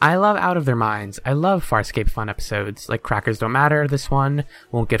 I love Out of Their Minds. I love Farscape fun episodes, like Crackers Don't Matter, this one,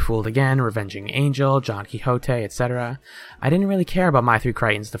 Won't Get Fooled Again, Revenging Angel, John Quixote, etc. I didn't really care about My Three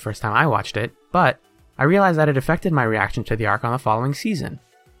Crichtons the first time I watched it, but I realized that it affected my reaction to the arc on the following season.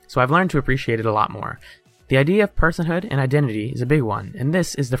 So I've learned to appreciate it a lot more. The idea of personhood and identity is a big one, and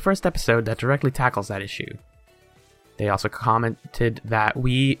this is the first episode that directly tackles that issue. They also commented that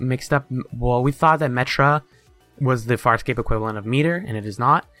we thought that Metra was the Farscape equivalent of meter, and it is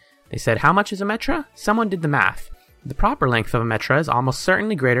not. They said, how much is a Metra? Someone did the math. The proper length of a Metra is almost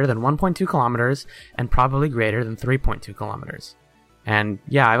certainly greater than 1.2 kilometers, and probably greater than 3.2 kilometers. And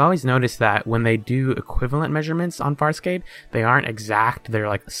yeah, I've always noticed that when they do equivalent measurements on Farscape, they aren't exact, they're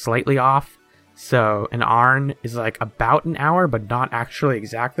like slightly off. So an Arn is like about an hour, but not actually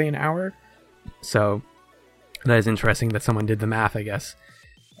exactly an hour. So that is interesting that someone did the math, I guess.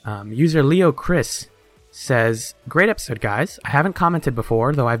 User Leo Chris says, great episode, guys. I haven't commented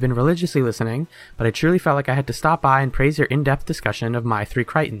before, though I've been religiously listening, but I truly felt like I had to stop by and praise your in-depth discussion of My Three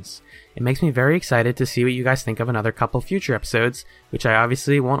Crichtons. It makes me very excited to see what you guys think of another couple future episodes, which I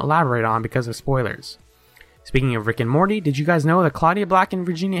obviously won't elaborate on because of spoilers. Speaking of Rick and Morty, did you guys know that Claudia Black and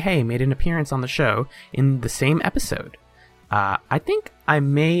Virginia Hay made an appearance on the show in the same episode? I think I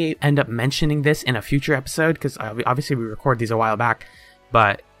may end up mentioning this in a future episode, because obviously we record these a while back,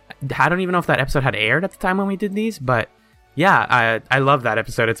 but I don't even know if that episode had aired at the time when we did these, but yeah, I love that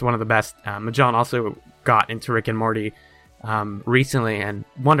episode. It's one of the best. Magellan also got into Rick and Morty recently, and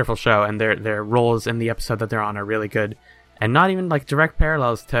wonderful show, and their roles in the episode that they're on are really good, and not even like direct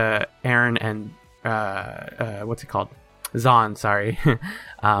parallels to Aaron and what's it called? Zahn, sorry.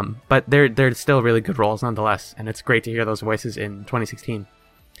 But they're still really good roles nonetheless, and it's great to hear those voices in 2016.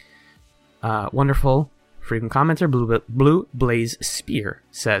 Wonderful frequent commenter Blue Blaze Spear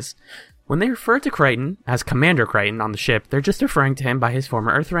says, when they refer to Crichton as Commander Crichton on the ship, they're just referring to him by his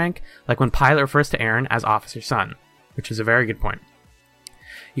former Earth rank, like when Pilot refers to Aaron as Officer Son, which is a very good point.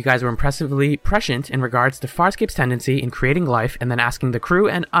 You guys were impressively prescient in regards to Farscape's tendency in creating life and then asking the crew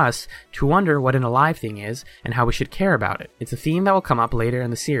and us to wonder what an alive thing is and how we should care about it. It's a theme that will come up later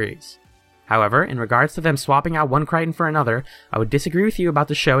in the series. However, in regards to them swapping out one Crichton for another, I would disagree with you about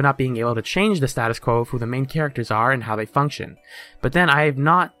the show not being able to change the status quo of who the main characters are and how they function. But then I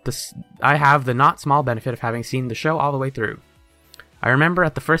have the not small benefit of having seen the show all the way through. I remember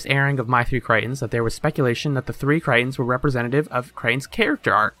at the first airing of My Three Crichtons that there was speculation that the three Crichtons were representative of Crichton's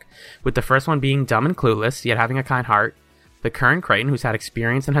character arc, with the first one being dumb and clueless, yet having a kind heart, the current Crichton who's had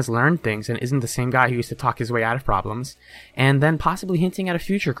experience and has learned things and isn't the same guy who used to talk his way out of problems, and then possibly hinting at a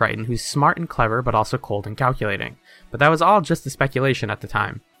future Crichton who's smart and clever but also cold and calculating. But that was all just a speculation at the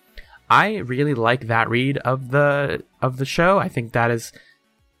time. I really like that read of the show. I think that is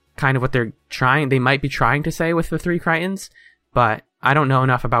kind of what they might be trying to say with the three Crichtons, but I don't know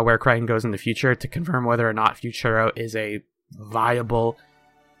enough about where Crichton goes in the future to confirm whether or not Futuro is a viable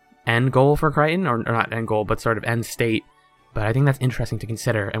end goal for Crichton, or not end goal, but sort of end state. But I think that's interesting to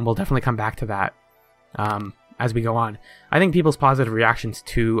consider, and we'll definitely come back to that as we go on. I think people's positive reactions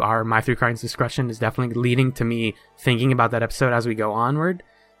to our My Three Crichtons discussion is definitely leading to me thinking about that episode as we go onward,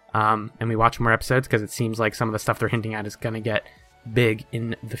 and we watch more episodes, because it seems like some of the stuff they're hinting at is going to get big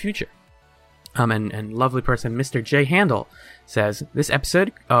in the future. And lovely person, Mr. J. Handel, says, this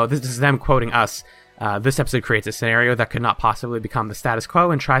episode, this is them quoting us, this episode creates a scenario that could not possibly become the status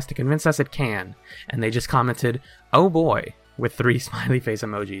quo and tries to convince us it can. And they just commented, oh boy, with 3 smiley face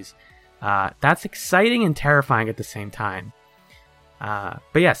emojis. That's exciting and terrifying at the same time.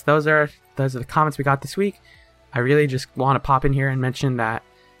 But yes, those are the comments we got this week. I really just want to pop in here and mention that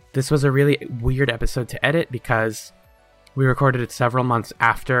this was a really weird episode to edit, because we recorded it several months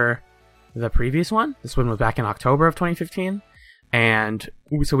after the previous one. This one was back in October of 2015, and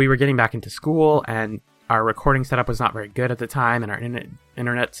so we were getting back into school, and our recording setup was not very good at the time, and our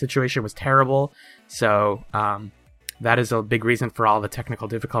internet situation was terrible. So that is a big reason for all the technical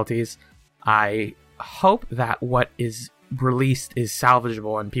difficulties. I hope that what is released is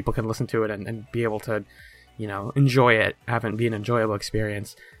salvageable and people can listen to it and be able to, enjoy it, have it be an enjoyable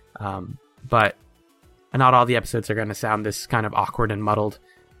experience. But not all the episodes are going to sound this kind of awkward and muddled.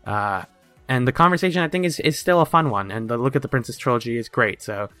 And the conversation, I think, is still a fun one. And the Look at the Princess trilogy is great.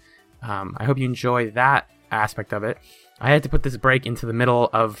 So I hope you enjoy that aspect of it. I had to put this break into the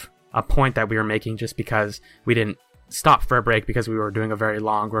middle of a point that we were making, just because we didn't stop for a break, because we were doing a very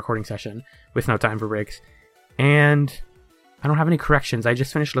long recording session with no time for breaks. And I don't have any corrections. I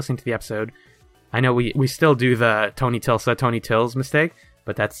just finished listening to the episode. I know we still do the Tony Tills mistake,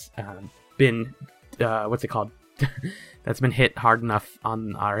 but that's been, what's it called? That's been hit hard enough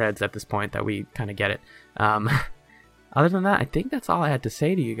on our heads at this point that we kind of get it. Other than that, I think that's all I had to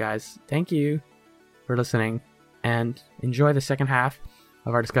say to you guys. Thank you for listening, and enjoy the second half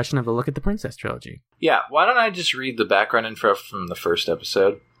of our discussion of the Look at the Princess trilogy. Yeah, why don't I just read the background info from the first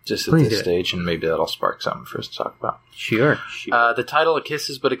episode, just at this stage, and maybe that'll spark something for us to talk about. Sure. The title, A Kiss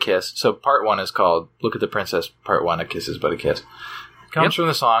Is But a Kiss. So part 1 is called Look at the Princess, part 1, A Kiss Is But a Kiss. Comes from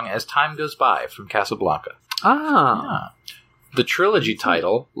the song As Time Goes By from Casablanca. Ah. Yeah. The trilogy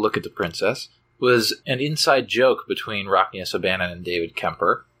title, Look at the Princess, was an inside joke between Rockness O'Bannon and David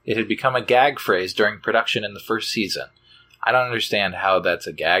Kemper. It had become a gag phrase during production in the first season. I don't understand how that's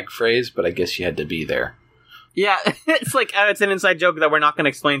a gag phrase, but I guess you had to be there. Yeah, it's like, it's an inside joke that we're not going to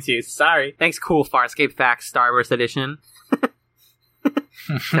explain to you. Sorry. Thanks, cool Farscape Facts Starburst Edition.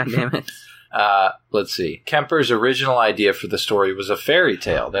 God damn it. Let's see. Kemper's original idea for the story was a fairy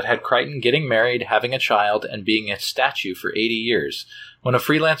tale that had Crichton getting married, having a child, and being a statue for 80 years. When a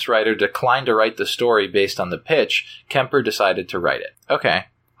freelance writer declined to write the story based on the pitch, Kemper decided to write it. Okay.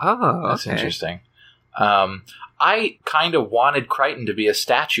 Oh, that's interesting. I kind of wanted Crichton to be a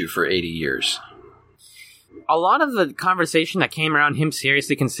statue for 80 years. A lot of the conversation that came around him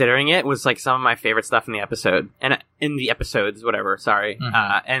seriously considering it was like some of my favorite stuff in the episode, and in the episodes, whatever. Sorry,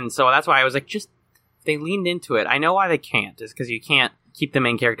 and so that's why I was like, just they leaned into it. I know why they can't, is because you can't keep the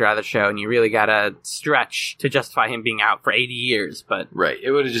main character out of the show, and you really gotta stretch to justify him being out for 80 years. But right,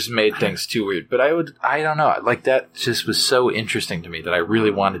 it would have just made things too weird. But I don't know, like that just was so interesting to me that I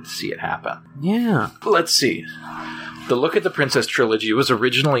really wanted to see it happen. Yeah, let's see. The Look at the Princess trilogy was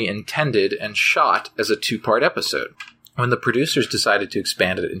originally intended and shot as a 2-part episode. When the producers decided to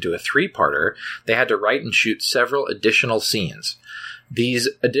expand it into a 3-parter, they had to write and shoot several additional scenes. These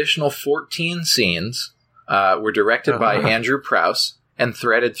additional 14 scenes were directed by Andrew Prouse and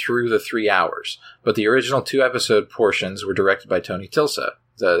threaded through the 3 hours. But the original 2-episode portions were directed by Tony Tilsa.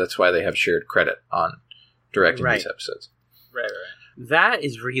 That's why they have shared credit on directing these episodes. Right. That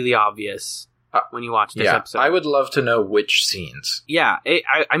is really obvious. When you watch this episode. I would love to know which scenes. Yeah,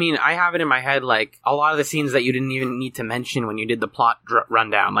 I mean, I have it in my head, like, a lot of the scenes that you didn't even need to mention when you did the plot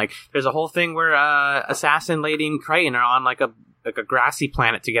rundown. Like, there's a whole thing where Assassin Lady and Crichton are on, like, a a grassy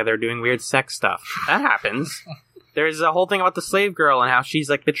planet together doing weird sex stuff. That happens. There's a whole thing about the slave girl and how she's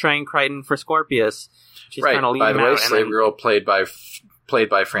like betraying Crichton for Scorpius. She's Right. trying to leave By him the way, out, Slave Girl played by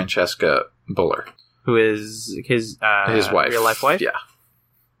Francesca Buller, who is his wife, real life wife. Yeah,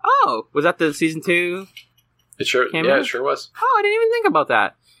 Oh, was that the season 2? it sure was. Oh, I didn't even think about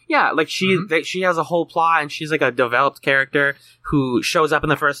that. Yeah, like she has a whole plot, and she's like a developed character who shows up in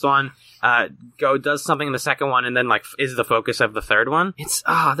the first one, does something in the second one, and then like is the focus of the third one. It's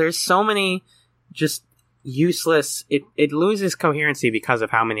there's so many just useless. It loses coherency because of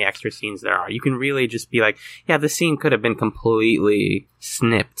how many extra scenes there are. You can really just be like, yeah, the scene could have been completely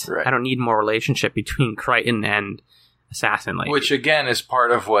snipped. Right. I don't need more relationship between Crichton and Assassin Lady. Which again is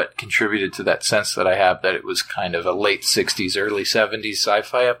part of what contributed to that sense that I have that it was kind of a late 60s, early 70s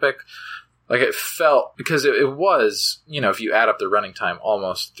sci-fi epic. Like it felt, because it was, if you add up the running time,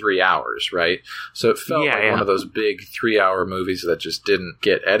 almost 3 hours, right? So it felt one of those big 3-hour movies that just didn't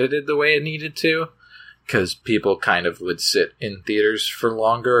get edited the way it needed to, because people kind of would sit in theaters for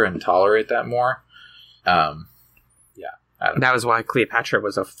longer and tolerate that more. That was why Cleopatra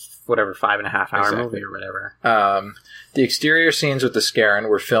was a 5.5 hour movie or whatever. The exterior scenes with the Scarran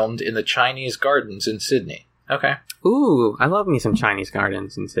were filmed in the Chinese gardens in Sydney. Okay. Ooh, I love me some Chinese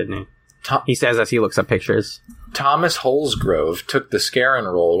gardens in Sydney. He says as he looks up pictures. Thomas Holsgrove took the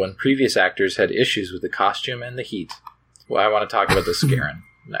Scarran role when previous actors had issues with the costume and the heat. Well, I want to talk about the Scarran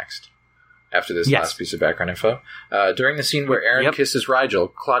next, after this last piece of background info. During the scene where Aaron kisses Rigel,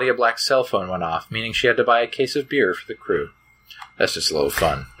 Claudia Black's cell phone went off, meaning she had to buy a case of beer for the crew. That's just a little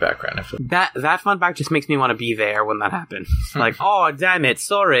fun background info. That fun fact just makes me want to be there when that happens. Like, oh, damn it,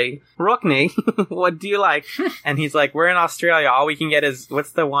 sorry. Rockney, what do you like? And he's like, we're in Australia, all we can get is,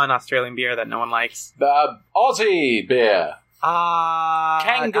 what's the one Australian beer that no one likes? Aussie beer.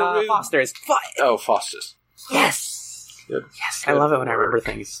 Kangaroo. Foster's. Foster's. Yes! Good. Yes, Good I love it when I remember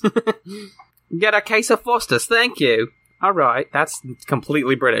things. Get a case of Foster's, thank you. Alright, that's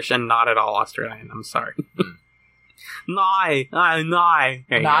completely British and not at all Australian, I'm sorry. No.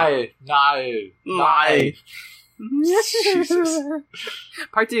 Jesus.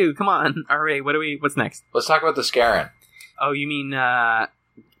 Part 2, come on. Alright, what's next? Let's talk about the Scarran. Oh, you mean,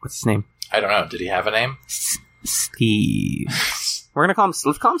 what's his name? I don't know. Did he have a name? Steve. We're gonna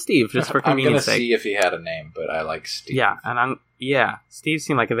let's call him Steve, just for convenience sake. I'm gonna see if he had a name, but I like Steve. Yeah, and Steve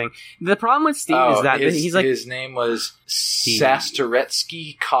seemed like a thing. The problem with Steve is that he's like... His name was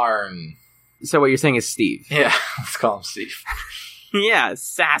Sastoretsky Karn. So what you're saying is Steve. Yeah, let's call him Steve. Yeah,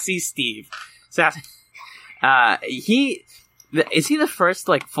 Sassy Steve. Is he the first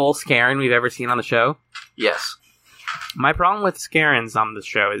like full Scarran we've ever seen on the show? Yes. My problem with Scarrans on the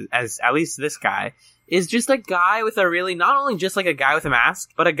show is, as at least this guy, is just a guy with not only just like a guy with a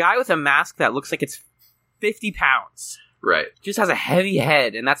mask, but a guy with a mask that looks like it's 50 pounds. Right. Just has a heavy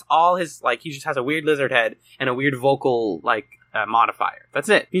head, and that's all his, like, he just has a weird lizard head and a weird vocal, like, modifier. That's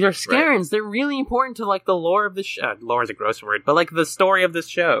it. These are Scarrans. Right. They're really important to, like, the lore of the show. Lore is a gross word, but, like, the story of this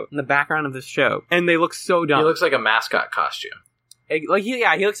show and the background of this show. And they look so dumb. He looks like a mascot costume. He looks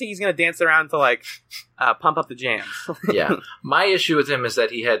like he's gonna dance around to, like, pump up the jams. Yeah. My issue with him is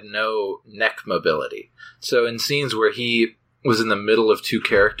that he had no neck mobility. So in scenes where he was in the middle of two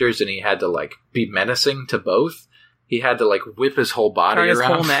characters and he had to, like, be menacing to both, he had to, like, whip his whole body around. His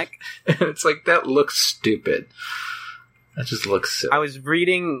whole neck. And it's like, that looks stupid. That just looks silly. I was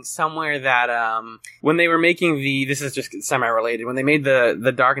reading somewhere that when they were making this is just semi-related, when they made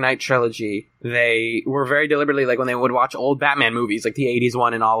the Dark Knight trilogy, they were very deliberately, like, when they would watch old Batman movies, like the 80s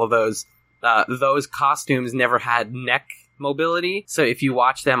one and all of those costumes never had neck mobility. So if you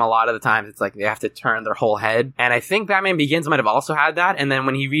watch them, a lot of the times it's like they have to turn their whole head. And I think Batman Begins might have also had that. And then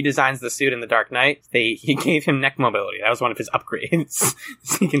when he redesigns the suit in The Dark Knight, he gave him neck mobility. That was one of his upgrades.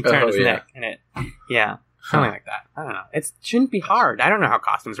 So he can turn his neck in it. Yeah. Something like that. I don't know. It shouldn't be hard. I don't know how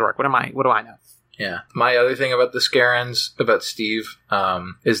costumes work. What do I know? Yeah. My other thing about the Scarrans, about Steve,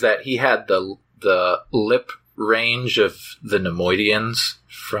 is that he had the lip range of the Nemoidians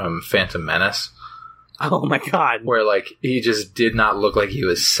from Phantom Menace. Oh my god. Where, like, he just did not look like he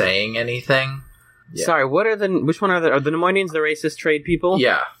was saying anything. Yeah. Sorry, which one are the Nemoidians, the racist trade people?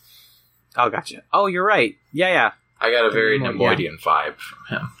 Yeah. Oh, gotcha. Oh, you're right. Yeah. I got a very Nemoidian vibe from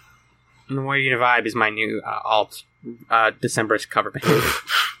him. Nemoidian vibe is my new alt December's cover band.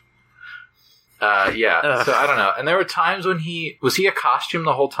 Yeah. Ugh. So I don't know. And there were times when was he a costume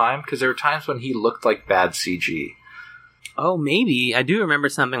the whole time? Because there were times when he looked like bad CG. Oh, maybe. I do remember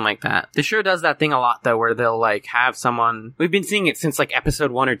something like that. The show does that thing a lot, though, where they'll, like, have someone... We've been seeing it since, like,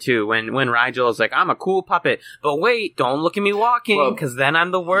 episode 1 or 2, when Rigel is like, I'm a cool puppet, but wait, don't look at me walking, because then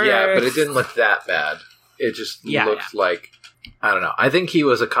I'm the worst. Yeah, but it didn't look that bad. It just looked like I don't know. I think he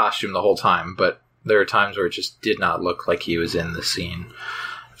was a costume the whole time, but there are times where it just did not look like he was in the scene.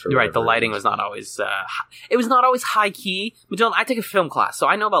 You're right. The lighting was not always. It was not always high key. Magellan, I take a film class, so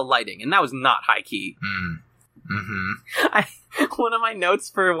I know about lighting, and that was not high key. One of my notes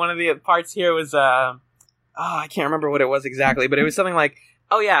for one of the parts here was, I can't remember what it was exactly, but it was something like,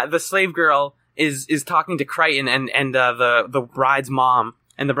 oh yeah, the slave girl is talking to Crichton and the bride's mom,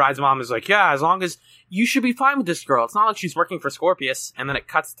 and the bride's mom is like, yeah, as long as you should be fine with this girl. It's not like she's working for Scorpius. And then it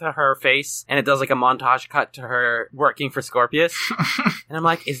cuts to her face, and it does like a montage cut to her working for Scorpius. And I'm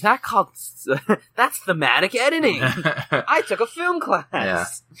like, is that called... That's thematic editing. I took a film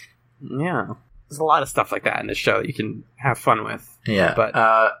class. Yeah. There's a lot of stuff like that in this show that you can have fun with. Yeah. But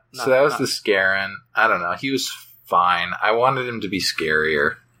so that was the Scarron. I don't know. He was fine. I wanted him to be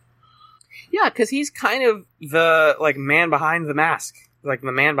scarier. Yeah, because he's kind of the like man behind the mask. Like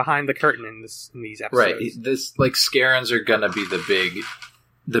the man behind the curtain in these episodes. Right. This like Scarrons are gonna be the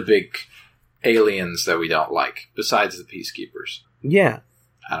big aliens that we don't like, besides the Peacekeepers. Yeah.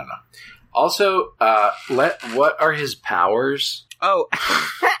 I don't know. Also, what are his powers? Oh,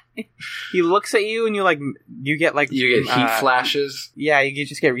 he looks at you and you get heat flashes. Yeah, you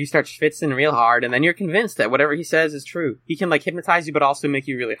start schwitzing real hard, and then you're convinced that whatever he says is true. He can like hypnotize you, but also make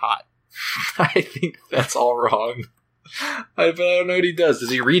you really hot. I think that's all wrong. But I don't know what he does. Does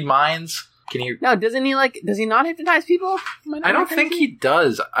he read minds? Can he? No, doesn't he does he not hypnotize people? I don't think he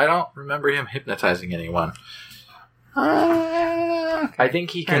does. I don't remember him hypnotizing anyone. Okay. I think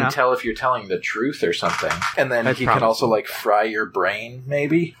he can tell if you're telling the truth or something. And then he can also like fry your brain,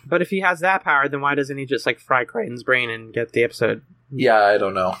 maybe. But if he has that power, then why doesn't he just like fry Crichton's brain and get the episode? Yeah, I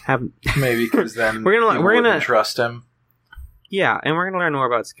don't know. Maybe because then we're gonna trust him. Yeah, and we're gonna learn more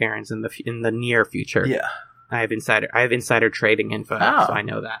about Scarrons in the near future. Yeah. I have insider trading info, so I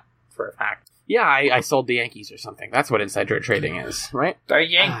know that for a fact. Yeah, I sold the Yankees or something. That's what insider trading is, right? The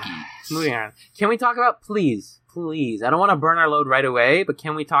Yankees. Moving on. Can we talk about, please, I don't want to burn our load right away, but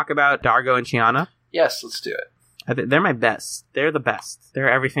can we talk about Dargo and Chiana? Yes, let's do it. They're my best. They're the best. They're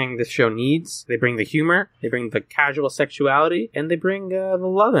everything this show needs. They bring the humor, they bring the casual sexuality, and they bring the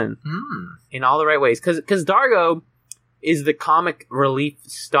loving in all the right ways. Because Dargo is the comic relief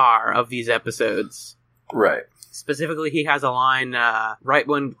star of these episodes. Right. Specifically, he has a line right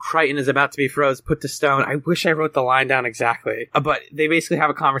when Crichton is about to be froze, put to stone. I wish I wrote the line down exactly. But they basically have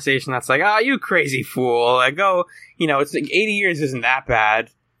a conversation that's like, you crazy fool. Like, it's like 80 years isn't that bad.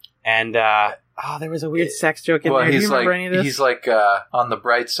 And, there was a weird sex joke in there. Do you remember any of this? He's like, on the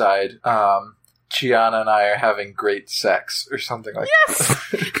bright side, Chiana and I are having great sex, or something like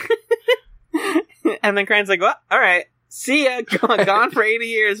that. And then Crichton's like, well, all right, see ya. Gone for 80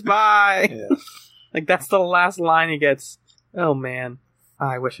 years. Bye. Yeah. Like, that's the last line he gets. Oh, man.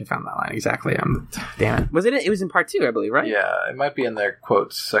 I wish I found that line exactly. Damn it. Was it? It was in part 2, I believe, right? Yeah, it might be in their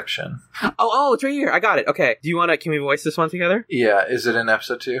quotes section. Oh, it's right here. I got it. Okay. Can we voice this one together? Yeah. Is it in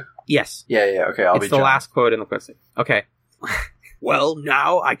episode 2? Yes. Yeah. Okay, it's the last quote in the quote. Okay. Well,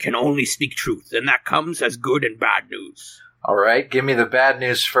 now I can only speak truth, and that comes as good and bad news. All right. Give me the bad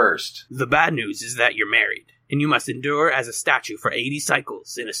news first. The bad news is that you're married. And you must endure as a statue for 80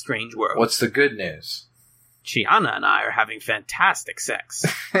 cycles in a strange world. What's the good news? Chiana and I are having fantastic sex.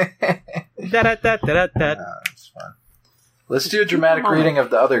 That's fun. Let's do a dramatic reading of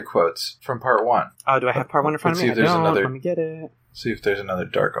the other quotes from part 1. Oh, do I have part 1 in front of me? Let me get it. See if there's another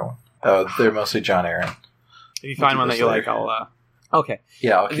Dargo one. Oh, they're mostly John Aaron. If you find one that you like, I'll... Okay.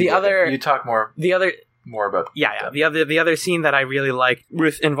 Yeah, I'll keep you talk more. More about... Yeah. The other scene that I really liked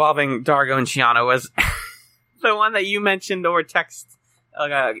involving Dargo and Chiana was... the one that you mentioned over text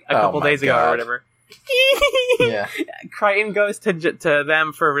a couple days ago or whatever. Yeah. Crichton goes to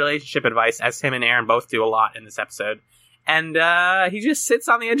them for relationship advice, as him and Aaron both do a lot in this episode. And he just sits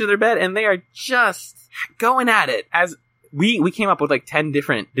on the edge of their bed, and they are just going at it. As we came up with like 10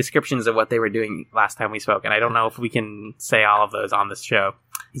 different descriptions of what they were doing last time we spoke, and I don't know if we can say all of those on this show.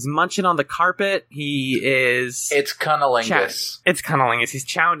 He's munching on the carpet. He is... It's cunnilingus. It's cunnilingus. He's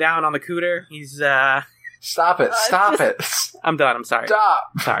chowing down on the cooter. He's... Stop it. Stop it. I'm done. I'm sorry.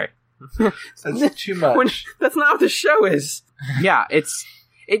 Stop. I'm sorry. That's too much. That's not what the show is. Yeah, it's...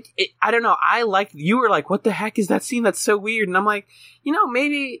 I don't know. You were like, what the heck is that scene? That's so weird. And I'm like,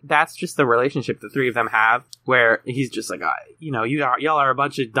 maybe that's just the relationship the three of them have, where he's just like, y'all are a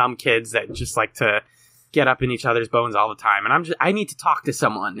bunch of dumb kids that just like to get up in each other's bones all the time. And I need to talk to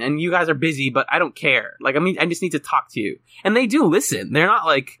someone. And you guys are busy, but I don't care. Like, I just need to talk to you. And they do listen. They're not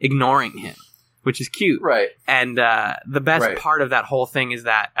like ignoring him, which is cute. Right. And the best part of that whole thing is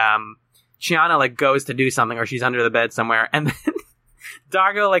that Chiana like goes to do something, or she's under the bed somewhere, and then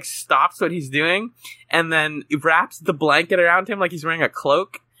Dargo, like, stops what he's doing, and then wraps the blanket around him like he's wearing a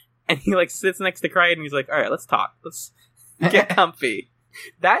cloak, and he, like, sits next to Crichton, and he's like, alright, let's talk. Let's get comfy.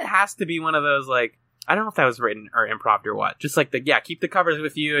 That has to be one of those, like, I don't know if that was written or improv or what. Just like, keep the covers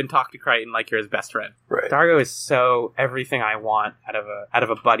with you and talk to Crichton like you're his best friend. Right. Dargo is so everything I want out of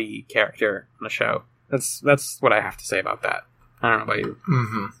a buddy character on the show. That's what I have to say about that. I don't know about you.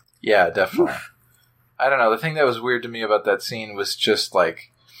 Mm-hmm. Yeah, definitely. I don't know. The thing that was weird to me about that scene was just,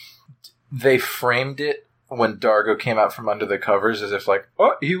 like, they framed it when Dargo came out from under the covers as if, like,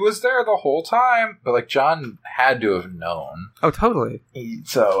 oh, he was there the whole time. But, like, John had to have known. Oh, totally.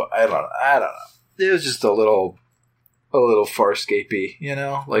 So, I don't know. It was just a little Farscape-y, you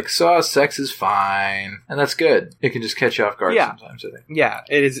know? Like, sex is fine. And that's good. It can just catch you off guard sometimes, I think. Yeah,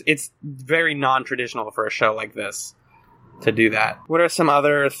 it is. It's very non-traditional for a show like this to do that. What are some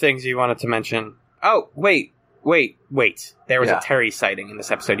other things you wanted to mention? Oh, wait. There was a Terry sighting in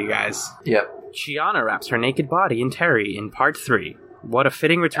this episode, you guys. Yep. Chiana wraps her naked body in Terry in part 3. What a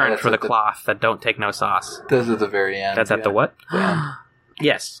fitting return for the cloth that don't take no sauce. That's at the very end. That's at the what?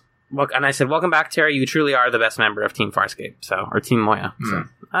 Yes. Well, and I said, welcome back, Terry. You truly are the best member of Team Farscape, or Team Moya. So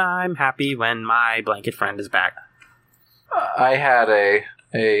I'm happy when my blanket friend is back. I had a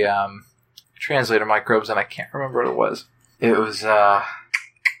translator microbes, and I can't remember what it was. It was, oh,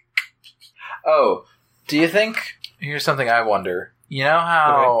 do you think, here's something I wonder. You know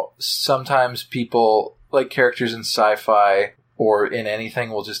how sometimes people, like characters in sci-fi or in anything,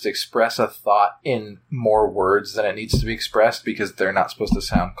 will just express a thought in more words than it needs to be expressed because they're not supposed to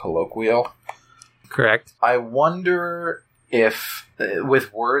sound colloquial? Correct. I wonder if,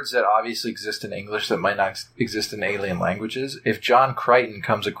 with words that obviously exist in English that might not exist in alien languages, if John Crichton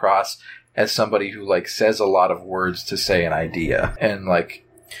comes across as somebody who, like, says a lot of words to say an idea, and, like,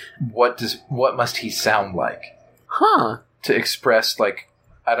 what must he sound like? Huh. To express, like,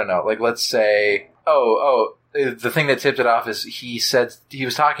 I don't know, like, let's say, the thing that tipped it off is he said he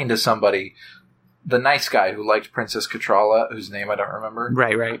was talking to somebody, the nice guy who liked Princess Katrala, whose name I don't remember.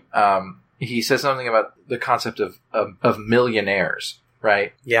 Right. He said something about the concept of millionaires,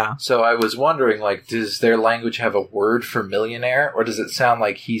 right? Yeah. So I was wondering, like, does their language have a word for millionaire, or does it sound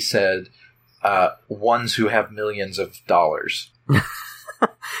like he said ones who have millions of dollars?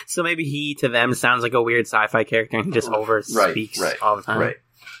 So maybe he, to them, sounds like a weird sci-fi character and he just over-speaks all the time. Right.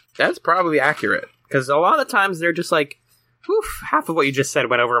 That's probably accurate. Because a lot of the times they're just like, oof, half of what you just said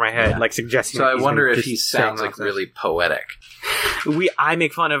went over my head, like suggesting. So I wonder if he sounds like really poetic. I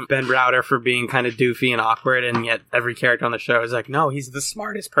make fun of Ben Browder for being kind of doofy and awkward, and yet every character on the show is like, no, he's the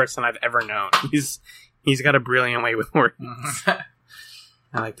smartest person I've ever known. He's got a brilliant way with words. I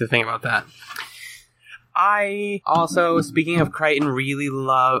like to think about that. I also, speaking of Crichton, really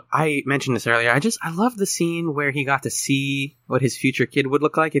love, I mentioned this earlier, I love the scene where he got to see what his future kid would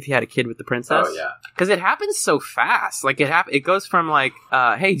look like if he had a kid with the princess. Oh, yeah. Because it happens so fast. Like, it goes from, like,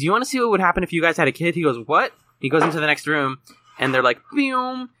 hey, do you want to see what would happen if you guys had a kid? He goes, what? He goes into the next room, and they're like,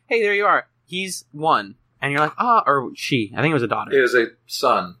 boom, hey, there you are. He's one. And you're like, oh, or she. I think it was a daughter. It was a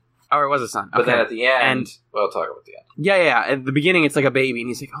son. Oh, it was a son. But okay. then at the end, we'll talk about the end. Yeah. At the beginning, it's like a baby, and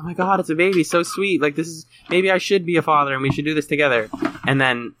he's like, oh my god, it's a baby, so sweet. Like, maybe I should be a father, and we should do this together. And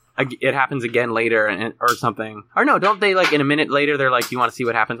then it happens again later, or something. Or no, don't they, like, in a minute later, they're like, you want to see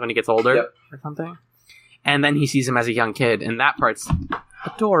what happens when he gets older? Yep. Or something? And then he sees him as a young kid, and that part's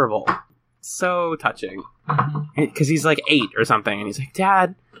adorable. So touching. Because he's like 8 or something, and he's like,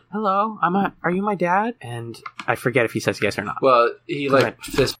 Dad, hello, are you my dad? And I forget if he says yes or not. Well, he, like,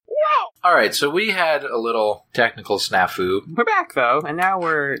 fist... All right, so we had a little technical snafu. We're back, though, and now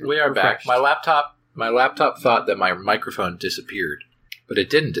we are back. My laptop thought that my microphone disappeared, but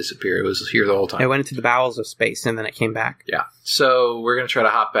it didn't disappear. It was here the whole time. It went into the bowels of space, and then it came back. Yeah. So we're going to try to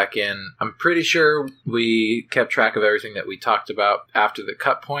hop back in. I'm pretty sure we kept track of everything that we talked about after the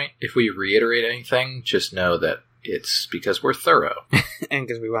cut point. If we reiterate anything, just know that it's because we're thorough. And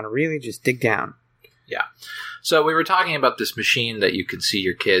because we want to really just dig down. Yeah. So we were talking about this machine that you can see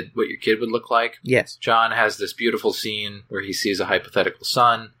what your kid would look like. Yes. John has this beautiful scene where he sees a hypothetical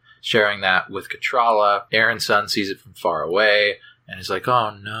son, sharing that with Katrala. Aaron's son sees it from far away, and he's like,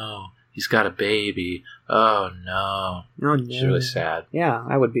 oh no, he's got a baby. Oh no. Oh no. It's really sad. Yeah,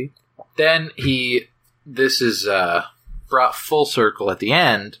 I would be. Then this is brought full circle at the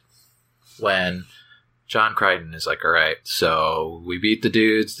end when John Crichton is like, all right, so we beat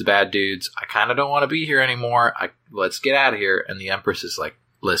the bad dudes. I kind of don't want to be here anymore. Let's get out of here. And the Empress is like,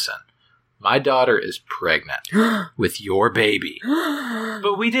 listen, my daughter is pregnant with your baby,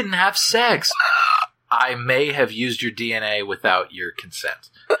 but we didn't have sex. I may have used your DNA without your consent.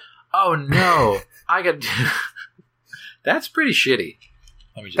 Oh no, That's pretty shitty.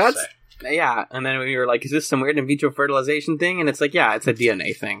 Let me just That's say. Yeah, and then we were like, is this some weird in vitro fertilization thing? And it's like, yeah, it's a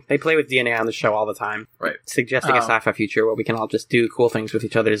DNA thing. They play with DNA on the show all the time. Right. Suggesting a sci-fi future where we can all just do cool things with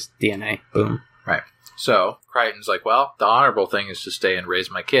each other's DNA. Boom. Right. So, Crichton's like, well, the honorable thing is to stay and raise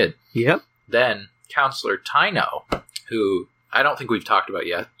my kid. Yep. Then, Counselor Tyno, who I don't think we've talked about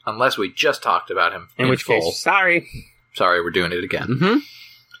yet, unless we just talked about him In which full. case, sorry. Sorry, we're doing it again. Mm-hmm.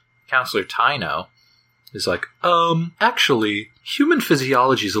 Counselor Tyno is like, actually, human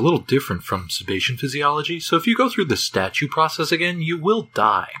physiology is a little different from Sebacean physiology, so if you go through the statue process again, you will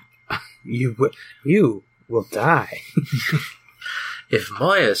die. You will die. If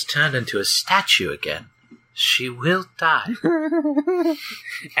Moya is turned into a statue again, she will die.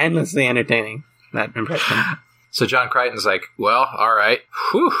 Endlessly entertaining, that impression. So John Crichton's like, well, alright.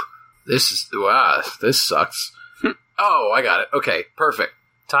 Whew. This sucks. Oh, I got it. Okay, perfect.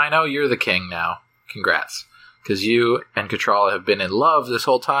 Tyno, you're the king now. Congrats. Because you and Katrala have been in love this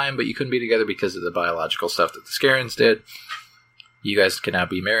whole time, but you couldn't be together because of the biological stuff that the Scarans did. You guys can now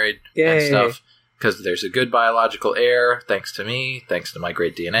be married and stuff. Because there's a good biological heir, thanks to me, thanks to my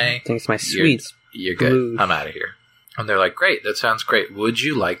great DNA. Thanks to my sweets. You're good. I'm out of here. And they're like, great, that sounds great. Would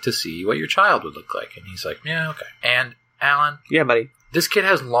you like to see what your child would look like? And he's like, yeah, okay. And, Alan, Yeah, buddy. this kid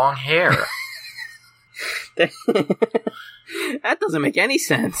has long hair. That doesn't make any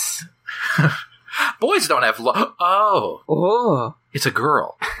sense. Boys don't have long... Oh, it's a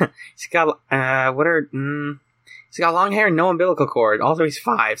girl. He's got, he's got long hair and no umbilical cord. Also, he's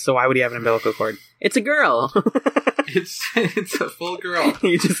 5, so why would he have an umbilical cord? It's a girl. It's a full girl.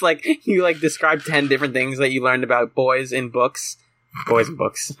 You described 10 different things that you learned about boys in books. Boys in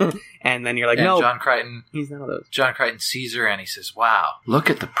books. And then you're like, And no, John Crichton he's none of those. John Crichton sees her and he says, wow, look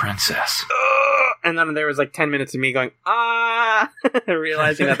at the princess. And then there was like 10 minutes of me going,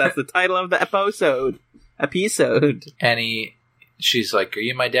 realizing that that's the title of the episode. And she's like, are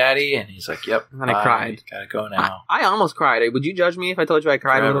you my daddy? And he's like, yep. And then I cried. Gotta go now. I almost cried. Would you judge me if I told you I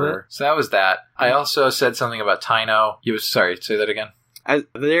cried a little bit? Forever. So that was that. I also said something about Tyno. Sorry, say that again.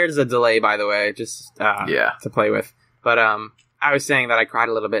 There's a delay, by the way, just to play with. But I was saying that I cried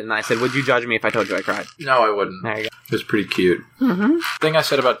a little bit, and I said, would you judge me if I told you I cried? No, I wouldn't. There you go. It was pretty cute. Mm-hmm. Thing I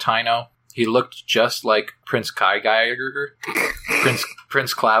said about Tyno, he looked just like Prince Kai Geiger.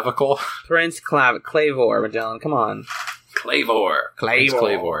 Prince Clavicle. Prince Clavor, Magellan, come on. Clavor. Prince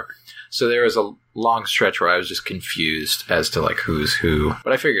Clavor. So there was a long stretch where I was just confused as to like who's who,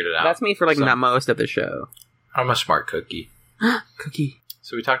 but I figured it out. That's me for like not most of the show. I'm a smart cookie. Cookie.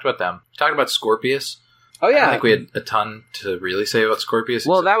 So we talked about them. We talked about Scorpius. Oh yeah. I don't think we had a ton to really say about Scorpius.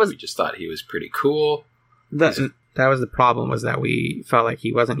 Well, we just thought he was pretty cool. That was the problem, was that we felt like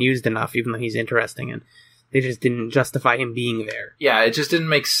he wasn't used enough, even though he's interesting, and they just didn't justify him being there. Yeah, it just didn't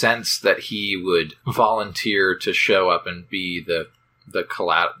make sense that he would volunteer to show up and be the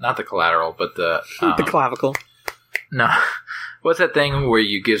not the collateral, but the The clavicle. No, what's that thing where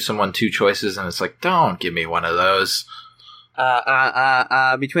you give someone 2 choices and it's like, don't give me one of those.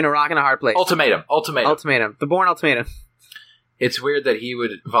 Between a rock and a hard place. Ultimatum. The Bourne Ultimatum. It's weird that he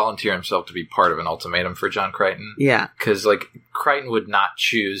would volunteer himself to be part of an ultimatum for John Crichton. Yeah. Because, like, Crichton would not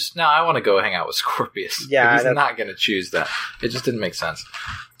choose, no, I want to go hang out with Scorpius. Yeah. He's not going to choose that. It just didn't make sense.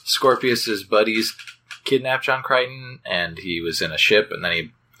 Scorpius's buddies kidnapped John Crichton, and he was in a ship, and then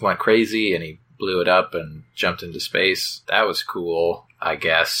he went crazy, and he blew it up and jumped into space. That was cool, I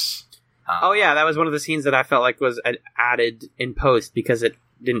guess. Oh, yeah, that was one of the scenes that I felt like was added in post because it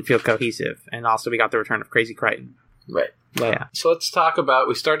didn't feel cohesive. And also we got the return of Crazy Crichton. Right. Yeah. So let's talk about,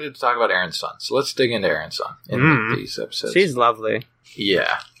 we started to talk about Aaron's son. So let's dig into Aaron's son in these episodes. She's lovely.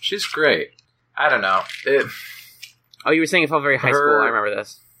 Yeah, she's great. I don't know. Oh, you were saying it felt very high school. I remember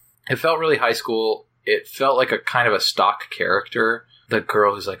this. It felt really high school. It felt like a kind of a stock character. The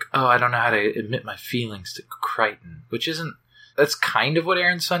girl who's like, oh, I don't know how to admit my feelings to Crichton, which isn't, that's kind of what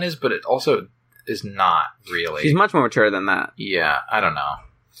Aaron's son is, but it also is not really. She's much more mature than that. Yeah, I don't know.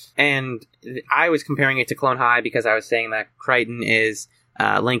 And I was comparing it to Clone High because I was saying that Crichton is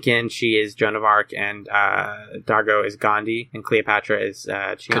Lincoln, she is Joan of Arc, and Dargo is Gandhi, and Cleopatra is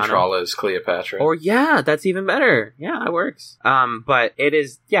Chiana. Katrala is Cleopatra. Or, yeah, that's even better. Yeah, that works. But it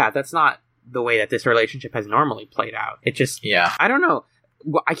is, yeah, that's not the way that this relationship has normally played out. It just, yeah. I don't know.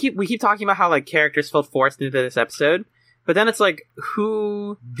 We keep talking about how, like, characters felt forced into this episode, but then it's like,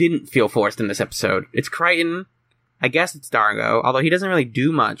 who didn't feel forced in this episode? It's Crichton. I guess it's Dargo, although he doesn't really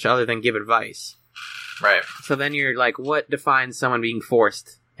do much other than give advice. Right. So then you're like, what defines someone being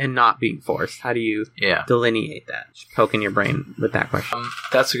forced and not being forced? How do you delineate that? Just poking your brain with that question.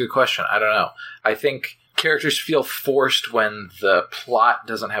 That's a good question. I don't know. I think characters feel forced when the plot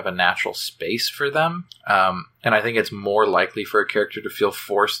doesn't have a natural space for them. And I think it's more likely for a character to feel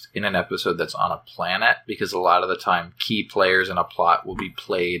forced in an episode that's on a planet, because a lot of the time key players in a plot will be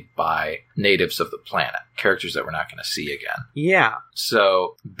played by natives of the planet, characters that we're not going to see again. Yeah.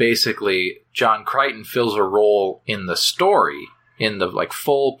 So basically, John Crichton fills a role in the story, in the like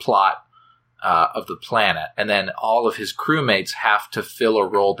full plot of the planet, and then all of his crewmates have to fill a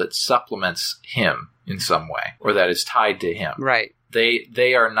role that supplements him in some way, or that is tied to him. Right.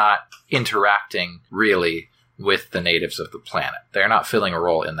 They are not interacting really with the natives of the planet. They're not filling a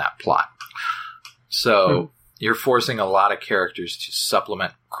role in that plot. So you're forcing a lot of characters to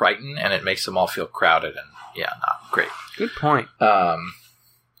supplement Crichton, and it makes them all feel crowded and, yeah, not great. Good point.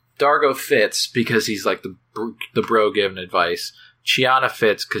 Dargo fits because he's like the bro giving advice. Chiana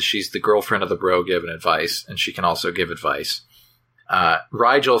fits because she's the girlfriend of the bro giving advice, and she can also give advice.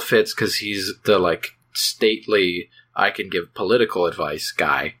 Rigel fits because he's the like stately, I can give political advice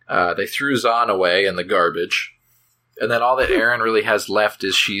guy. They threw Zahn away in the garbage. And then all that Aaron really has left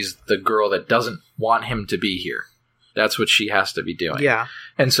is she's the girl that doesn't want him to be here. That's what she has to be doing. Yeah.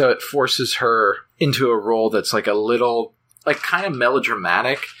 And so it forces her into a role that's like a little, like kind of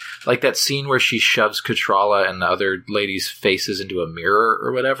melodramatic. Like that scene where she shoves Katrala and the other lady's faces into a mirror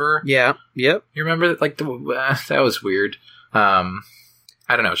or whatever. Yeah. Yep. You remember that? Like, that was weird. I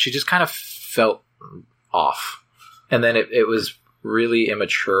don't know. She just kind of felt off. And then it was really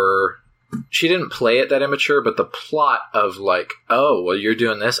immature. She didn't play it that immature, but the plot of like, oh, well, you're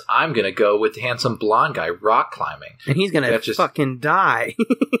doing this, I'm going to go with the handsome blonde guy rock climbing. And he's going to fucking die.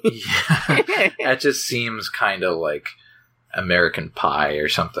 Yeah, that just seems kind of like American Pie or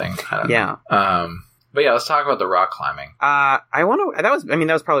something. I don't know. But yeah, let's talk about the rock climbing. That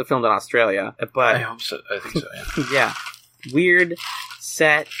was probably filmed in Australia, but I hope so. I think so, yeah. Yeah. Weird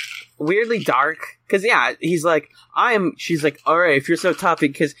set, weirdly dark. Because, yeah, he's like, she's like, all right, if you're so tough,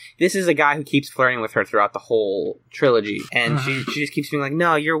 because this is a guy who keeps flirting with her throughout the whole trilogy. And she just keeps being like,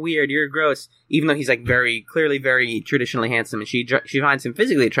 no, you're weird, you're gross. Even though he's like clearly very traditionally handsome, and she finds him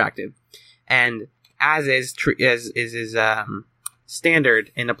physically attractive. And as is his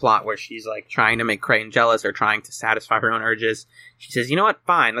standard in a plot where she's like trying to make Crichton jealous or trying to satisfy her own urges, she says, you know what,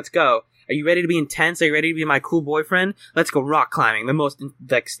 fine, let's go. Are you ready to be intense? Are you ready to be my cool boyfriend? Let's go rock climbing, the most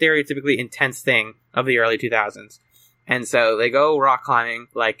like stereotypically intense thing of the early 2000s. And so they go rock climbing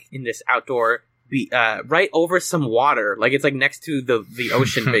like in this outdoor, right over some water, like it's like next to the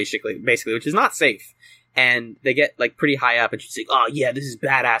ocean, basically, which is not safe. And they get like pretty high up, and she's like, "Oh yeah, this is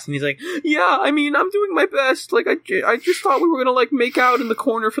badass." And he's like, "Yeah, I mean, I'm doing my best. Like, I just thought we were gonna like make out in the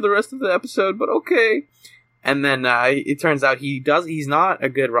corner for the rest of the episode, but okay." And then it turns out he's not a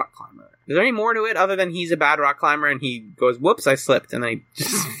good rock climber. Is there any more to it other than he's a bad rock climber and he goes, whoops, I slipped, and then he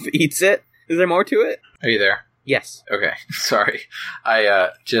just eats it? Is there more to it? Are you there? Yes. Okay, sorry. I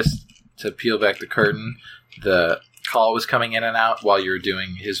just to peel back the curtain, the call was coming in and out while you were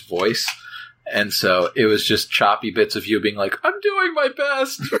doing his voice, and so it was just choppy bits of you being like, I'm doing my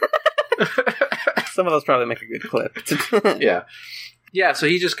best. Some of those probably make a good clip. Yeah, so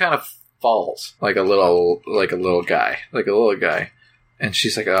he just kind of falls like a little guy. And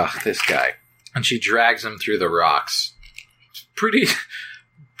she's like, oh, this guy. And she drags him through the rocks. Pretty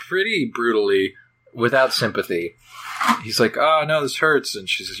brutally, without sympathy. He's like, oh, no, this hurts. And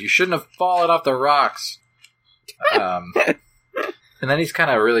she says, you shouldn't have fallen off the rocks. And then he's kind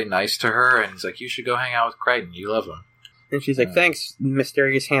of really nice to her. And he's like, you should go hang out with Crichton. You love him. And she's like, thanks,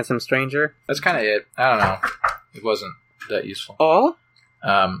 mysterious, handsome stranger. That's kind of it. I don't know. It wasn't that useful. Oh?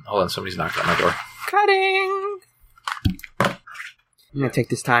 Hold on. Somebody's knocked on my door. Cutting! I'm going to take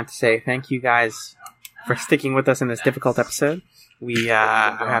this time to say thank you guys for sticking with us in this difficult episode. We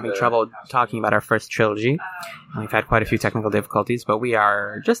are having trouble talking about our first trilogy. We've had quite a few technical difficulties, but we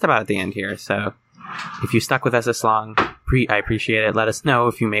are just about at the end here. So if you stuck with us this long, I appreciate it. Let us know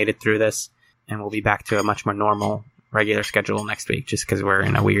if you made it through this, and we'll be back to a much more normal, regular schedule next week, just because we're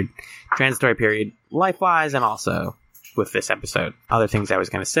in a weird transitory period, life-wise, and also with this episode. Other things I was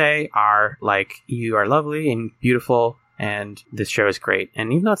going to say are, like, you are lovely and beautiful, and this show is great.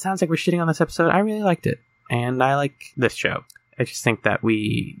 And even though it sounds like we're shitting on this episode, I really liked it. And I like this show. I just think that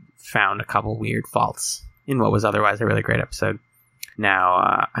we found a couple weird faults in what was otherwise a really great episode.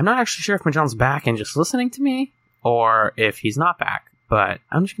 Now, I'm not actually sure if Magellan's back and just listening to me, or if he's not back. But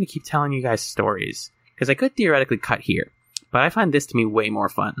I'm just going to keep telling you guys stories, because I could theoretically cut here. But I find this to be way more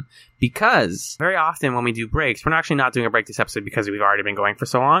fun, because very often when we do breaks, we're actually not doing a break this episode because we've already been going for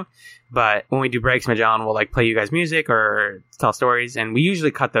so long. But when we do breaks, Magellan will like play you guys music or tell stories, and we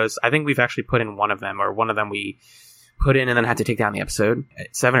usually cut those. I think we've actually put in one of them, or we put in and then had to take down the episode.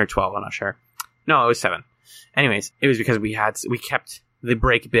 7 or 12, I'm not sure. No, it was 7. Anyways, it was because we kept the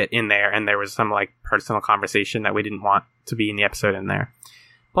break bit in there, and there was some like personal conversation that we didn't want to be in the episode in there.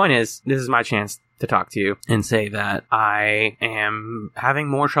 Point is, this is my chance to talk to you and say that I am having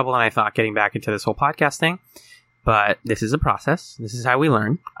more trouble than I thought getting back into this whole podcast thing. But this is a process. This is how we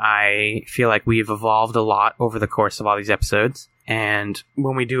learn. I feel like we've evolved a lot over the course of all these episodes. And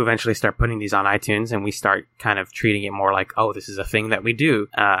when we do eventually start putting these on iTunes and we start kind of treating it more like, oh, this is a thing that we do,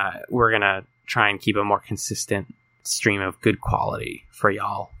 we're going to try and keep a more consistent stream of good quality for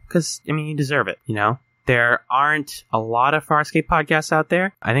y'all. Because, I mean, you deserve it, you know? There aren't a lot of Farscape podcasts out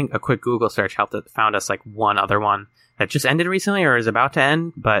there. I think a quick Google search found us like one other one that just ended recently or is about to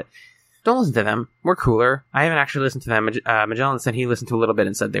end, but don't listen to them. We're cooler. I haven't actually listened to them. Magellan said he listened to a little bit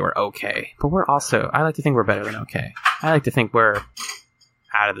and said they were okay. But I like to think we're better than okay. I like to think we're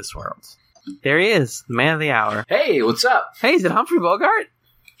out of this world. There he is, the man of the hour. Hey, what's up? Hey, is it Humphrey Bogart?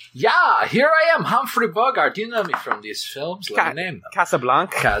 Yeah, here I am, Humphrey Bogart. You know me from these films. Let me name them.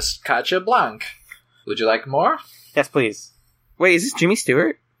 Casablanca. Casablanca. Would you like more? Yes, please. Wait, is this Jimmy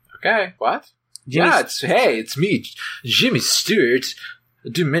Stewart? Okay, what? It's me, Jimmy Stewart. I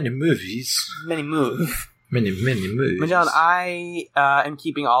do many movies. Many movies. Many movies. Magellan, I am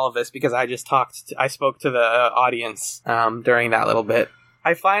keeping all of this because I spoke to the audience during that little bit.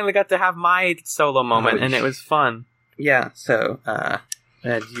 I finally got to have my solo moment, and it was fun. Yeah, so,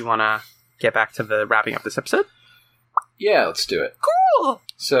 do you want to get back to the wrapping up this episode? Yeah, let's do it. Cool!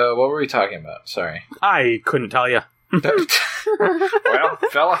 So, what were we talking about? Sorry. I couldn't tell you. Well,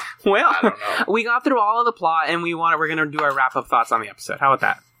 fella. Well, I don't know. We got through all of the plot, and we're going to do our wrap-up thoughts on the episode. How about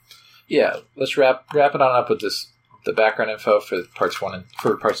that? Yeah, let's wrap it on up with the background info for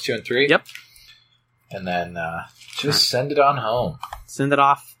parts 2 and 3. Yep. And then just send it on home. Send it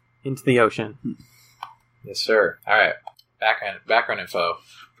off into the ocean. Yes, sir. All right. Background info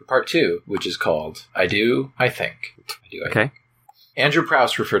for part 2, which is called I Think. Okay. Andrew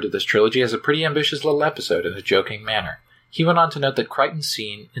Prouse referred to this trilogy as a pretty ambitious little episode in a joking manner. He went on to note that Crichton's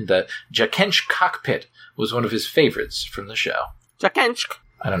scene in the Jakench cockpit was one of his favorites from the show. Jakench.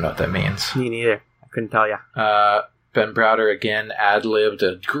 I don't know what that means. Me neither. I couldn't tell you. Ben Browder again ad-libbed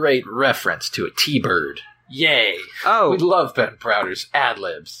a great reference to a T-bird. Yay! Oh, we love Ben Browder's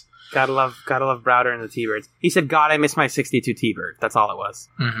ad-libs. Gotta love Browder and the T-birds. He said, "God, I miss my 62 T-bird." That's all it was.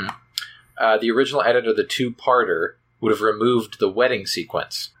 Mm-hmm. The original edit of the two-parter would have removed the wedding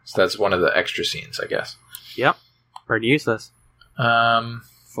sequence. So that's one of the extra scenes, I guess. Yep. Pretty useless.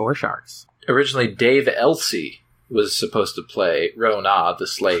 4 sharks. Originally, Dave Elsey was supposed to play Rona, the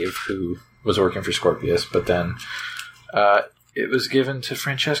slave who was working for Scorpius, but then it was given to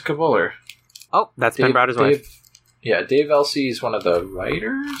Francesca Buller. Oh, that's Ben Browder's wife. Yeah, Dave Elsey is one of the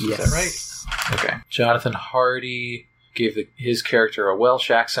writers? Yes. Is that right? Okay. Jonathan Hardy gave his character a Welsh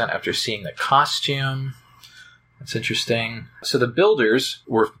accent after seeing the costume. That's interesting. So the builders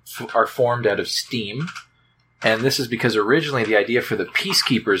are formed out of steam, and this is because originally the idea for the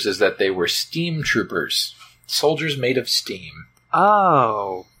peacekeepers is that they were steam troopers, soldiers made of steam.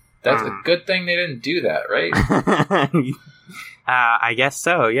 Oh. That's a good thing they didn't do that, right? I guess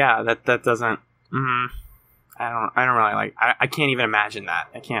so, yeah. That doesn't... I don't really like... I can't even imagine that.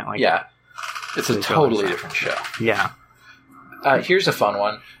 I can't, like... Yeah. It's a totally different show. Yeah. Here's a fun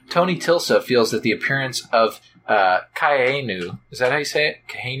one. Tony Tilsa feels that the appearance of Kainu, is that how you say it?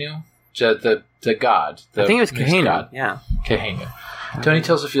 Kahenu? The god. I think it was Kahenu. God. Yeah. Kahenu. Tony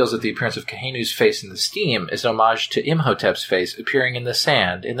Tilsa feels that the appearance of Kahenu's face in the steam is an homage to Imhotep's face appearing in the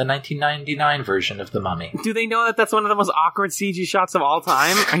sand in the 1999 version of The Mummy. Do they know that that's one of the most awkward CG shots of all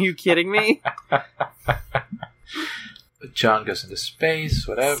time? Are you kidding me? John goes into space,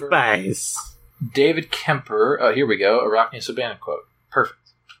 whatever. Space. David Kemper, oh, here we go, Arachneus O'Bannon quote. Perfect.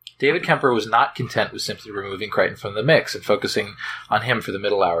 David Kemper was not content with simply removing Crichton from the mix and focusing on him for the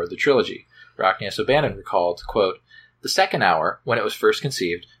middle hour of the trilogy. Arachneus O'Bannon recalled, quote, "The second hour, when it was first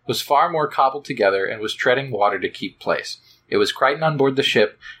conceived, was far more cobbled together and was treading water to keep place. It was Crichton on board the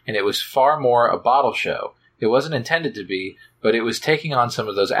ship, and it was far more a bottle show. It wasn't intended to be, but it was taking on some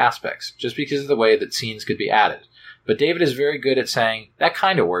of those aspects, just because of the way that scenes could be added. But David is very good at saying, that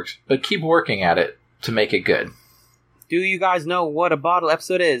kind of works, but keep working at it to make it good." Do you guys know what a bottle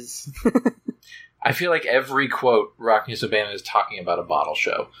episode is? I feel like every quote Arachneus O'Bannon is talking about a bottle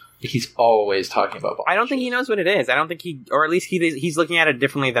show. He's always talking about bottle I don't think he knows what it is. I don't think or at least he's looking at it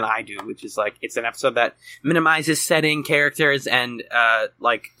differently than I do, which is like, it's an episode that minimizes setting, characters, and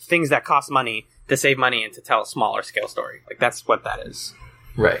like things that cost money to save money and to tell a smaller scale story. Like, that's what that is.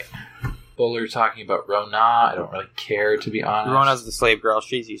 Right. Buller talking about Rona. I don't really care, to be honest. Rona's the slave girl.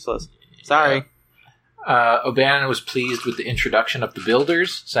 She's useless. Sorry. O'Bannon was pleased with the introduction of the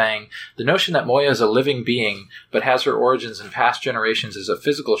Builders, saying, "The notion that Moya is a living being, but has her origins in past generations as a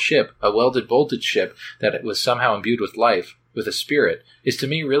physical ship, a welded bolted ship that was somehow imbued with life, with a spirit, is to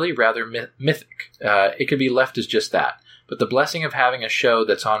me really rather mythic. It could be left as just that. But the blessing of having a show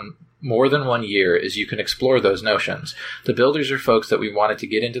that's on more than 1 year is you can explore those notions. The Builders are folks that we wanted to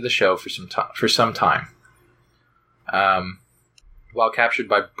get into the show for some time. While captured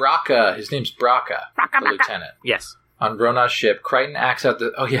by Braca, his name's Braca, the lieutenant. Yes. On Ronah's ship, Crichton acts out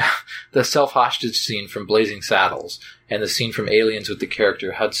the self-hostage scene from Blazing Saddles and the scene from Aliens with the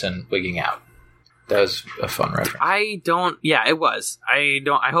character Hudson wigging out. That was a fun reference. It was.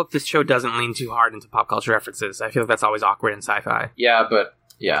 I hope this show doesn't lean too hard into pop culture references. I feel like that's always awkward in sci-fi. Yeah, but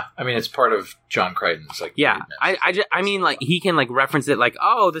I mean, it's part of John Crichton's, like, yeah. I mean, like, he can, like, reference it, like,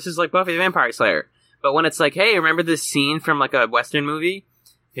 oh, this is like Buffy the Vampire Slayer. But when it's like, hey, remember this scene from, like, a Western movie?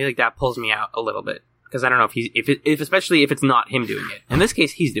 I feel like that pulls me out a little bit. Because I don't know especially if it's not him doing it. In this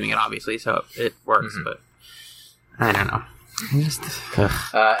case, he's doing it, obviously, so it works, but I don't know.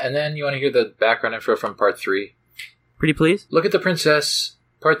 And then you want to hear the background info from Part 3? Pretty please? Look at the Princess,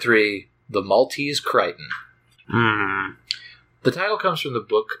 Part 3, The Maltese Crichton. The title comes from the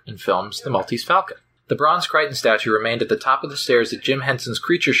book and films The Maltese Falcon. The bronze Crichton statue remained at the top of the stairs at Jim Henson's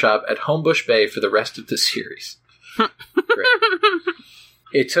Creature Shop at Homebush Bay for the rest of the series. Great.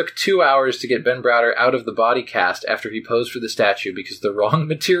 It took 2 hours to get Ben Browder out of the body cast after he posed for the statue because the wrong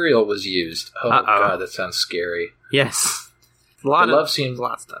material was used. Oh, God, that sounds scary. Yes. A lot of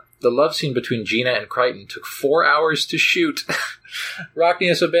stuff. The love scene between Gina and Crichton took 4 hours to shoot. Rockney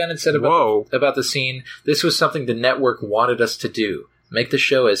O'Bannon said about the scene, "This was something the network wanted us to do. Make the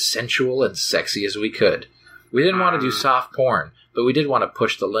show as sensual and sexy as we could. We didn't want to do soft porn, but we did want to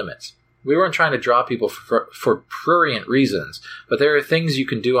push the limits. We weren't trying to draw people for prurient reasons, but there are things you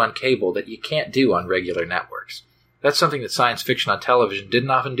can do on cable that you can't do on regular networks. That's something that science fiction on television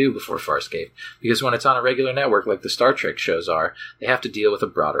didn't often do before Farscape, because when it's on a regular network like the Star Trek shows are, they have to deal with a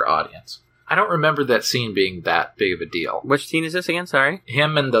broader audience." I don't remember that scene being that big of a deal. Which scene is this again? Sorry?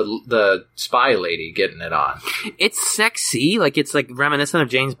 Him and the spy lady getting it on. It's sexy, like it's like reminiscent of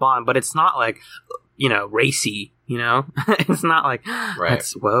James Bond, but it's not like, racy, It's not like,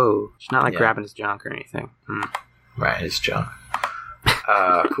 it's not like grabbing his junk or anything. Right, his junk.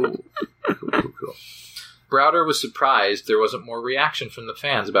 Cool. Cool. Browder was surprised there wasn't more reaction from the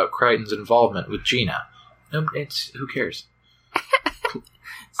fans about Crichton's involvement with Gina. No, who cares?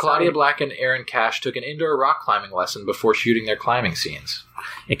 Claudia Black and Aaron Cash took an indoor rock climbing lesson before shooting their climbing scenes.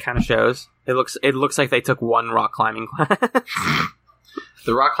 It kind of shows. It looks like they took one rock climbing class.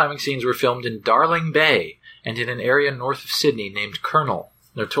 The rock climbing scenes were filmed in Darling Bay and in an area north of Sydney named Colonel,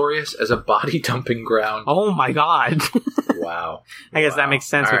 notorious as a body dumping ground. Oh my God! Wow. I guess that makes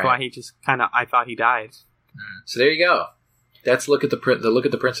sense with why he just I thought he died. So there you go. That's Look at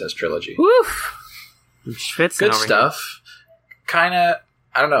the Princess trilogy. Woof. Good stuff. Kind of.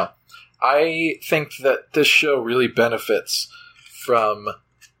 I don't know. I think that this show really benefits from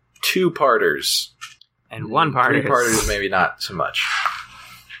 2-parters. And 1-parters. 3-parters, maybe not so much.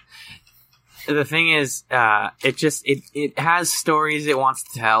 The thing is, it has stories it wants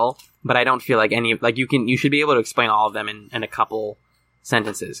to tell, but I don't feel like you should be able to explain all of them in a couple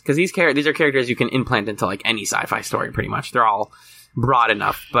sentences. Because these are characters you can implant into like any sci-fi story, pretty much. They're all broad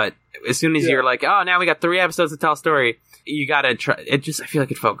enough, but as soon as you're like, oh, now we got 3 episodes to tell a story, you gotta try. I feel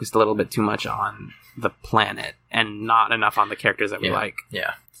like it focused a little bit too much on the planet and not enough on the characters that we like.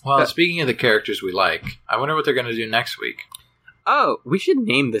 Yeah. Well, speaking of the characters we like, I wonder what they're going to do next week. Oh, we should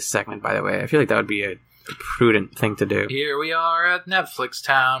name this segment, by the way. I feel like that would be a prudent thing to do. Here we are at Netflix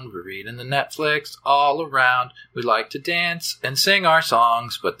Town. We're reading the Netflix all around. We like to dance and sing our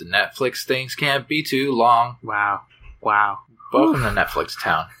songs, but the Netflix things can't be too long. Wow. Welcome to Netflix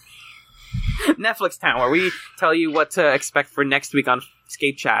Town. Netflix Town, where we tell you what to expect for next week on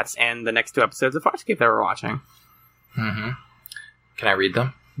Scape Chats and the next 2 episodes of Farscape that we're watching. Mm-hmm. Can I read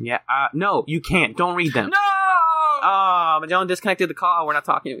them? Yeah. No, you can't. Don't read them. No! Oh, Magellan disconnected the call. We're not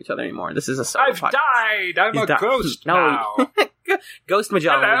talking to each other anymore. This is a solo podcast. Died. I'm a ghost now. Ghost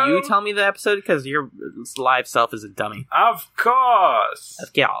Magellan, Hello? will you tell me the episode? Because your live self is a dummy. Of course.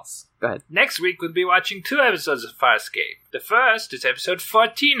 Go ahead. Next week we'll be watching 2 episodes of Farscape. The first is episode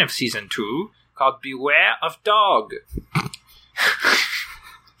 14 of season 2, called Beware of Dog.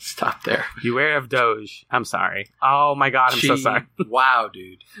 Stop there. Beware of Doge. I'm sorry. Oh my God, I'm so sorry. Wow,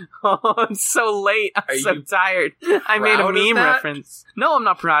 dude. Oh, I'm so late. I'm so tired. I made a meme reference. No, I'm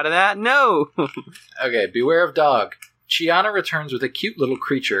not proud of that. No. Okay, Beware of Dog. Chiana returns with a cute little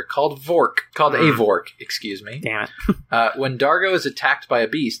creature called a Vork, excuse me. Damn it. When Dargo is attacked by a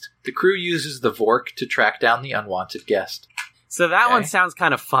beast, the crew uses the Vork to track down the unwanted guest. So that Okay. one sounds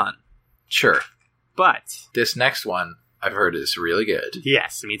kind of fun. Sure. But, This next one, I've heard is really good.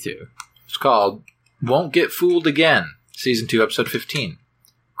 yes, me too. It's called Won't Get Fooled Again, Season 2, Episode 15.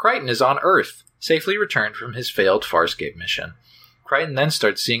 Crichton is on Earth, safely returned from his failed Farscape mission. Crichton then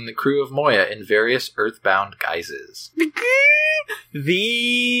starts seeing the crew of Moya in various Earthbound guises.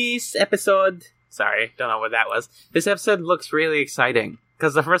 This episode... Sorry, don't know what that was. This episode looks really exciting.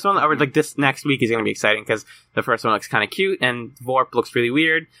 Because the first one, or like this next week is going to be exciting because the first one looks kind of cute and Vorp looks really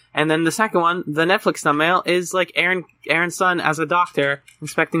weird. And then the second one, the Netflix thumbnail, is like Aaron's son as a doctor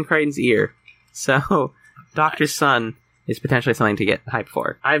inspecting Crichton's ear. So, Doctor's son is potentially something to get hyped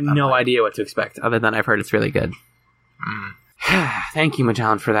for. I have no idea what to expect, other than I've heard it's really good. Thank you,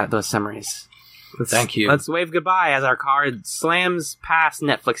 Magellan, for those summaries. Thank you. Let's wave goodbye as our car slams past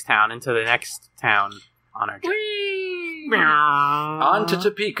Netflix Town into the next town on our journey. On to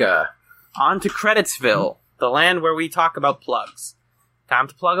Topeka. On to Creditsville, the land where we talk about plugs. Time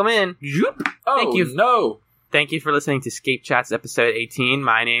to plug them in. Zoop. Oh, Thank you. no! Thank you for listening to Scape Chats episode 18.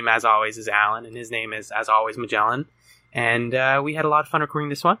 My name, as always, is Alan, and his name is, as always, Magellan. And we had a lot of fun recording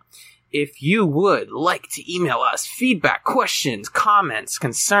this one. If you would like to email us feedback, questions, comments,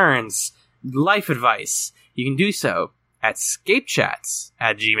 concerns, life advice, you can do so at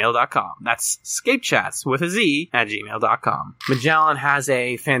scapechats@gmail.com. That's scapechats with a Z at gmail.com. Magellan has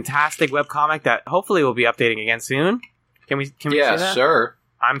a fantastic webcomic that hopefully we'll be updating again soon. Can we say Yeah, that? sir.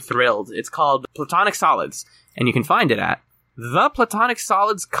 I'm thrilled. It's called Platonic Solids, and you can find it at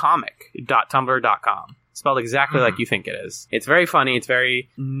theplatonicsolidscomic.tumblr.com. Spelled exactly like you think it is. It's very funny. It's very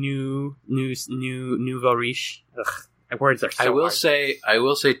nouveau riche. Ugh, words are so I will hard. say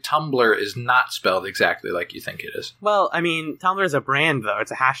Tumblr is not spelled exactly like you think it is. Well, I mean, Tumblr is a brand, though.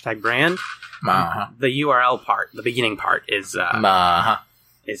 It's a hashtag brand. Uh-huh. The URL part, the beginning part, is Uh-huh.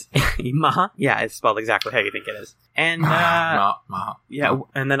 yeah, it's spelled exactly how you think it is. And yeah,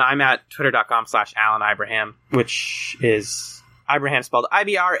 and then I'm at twitter.com/Alan Ibrahim, which is Ibrahim spelled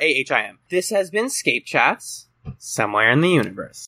Ibrahim. This has been Scape Chats, somewhere in the universe.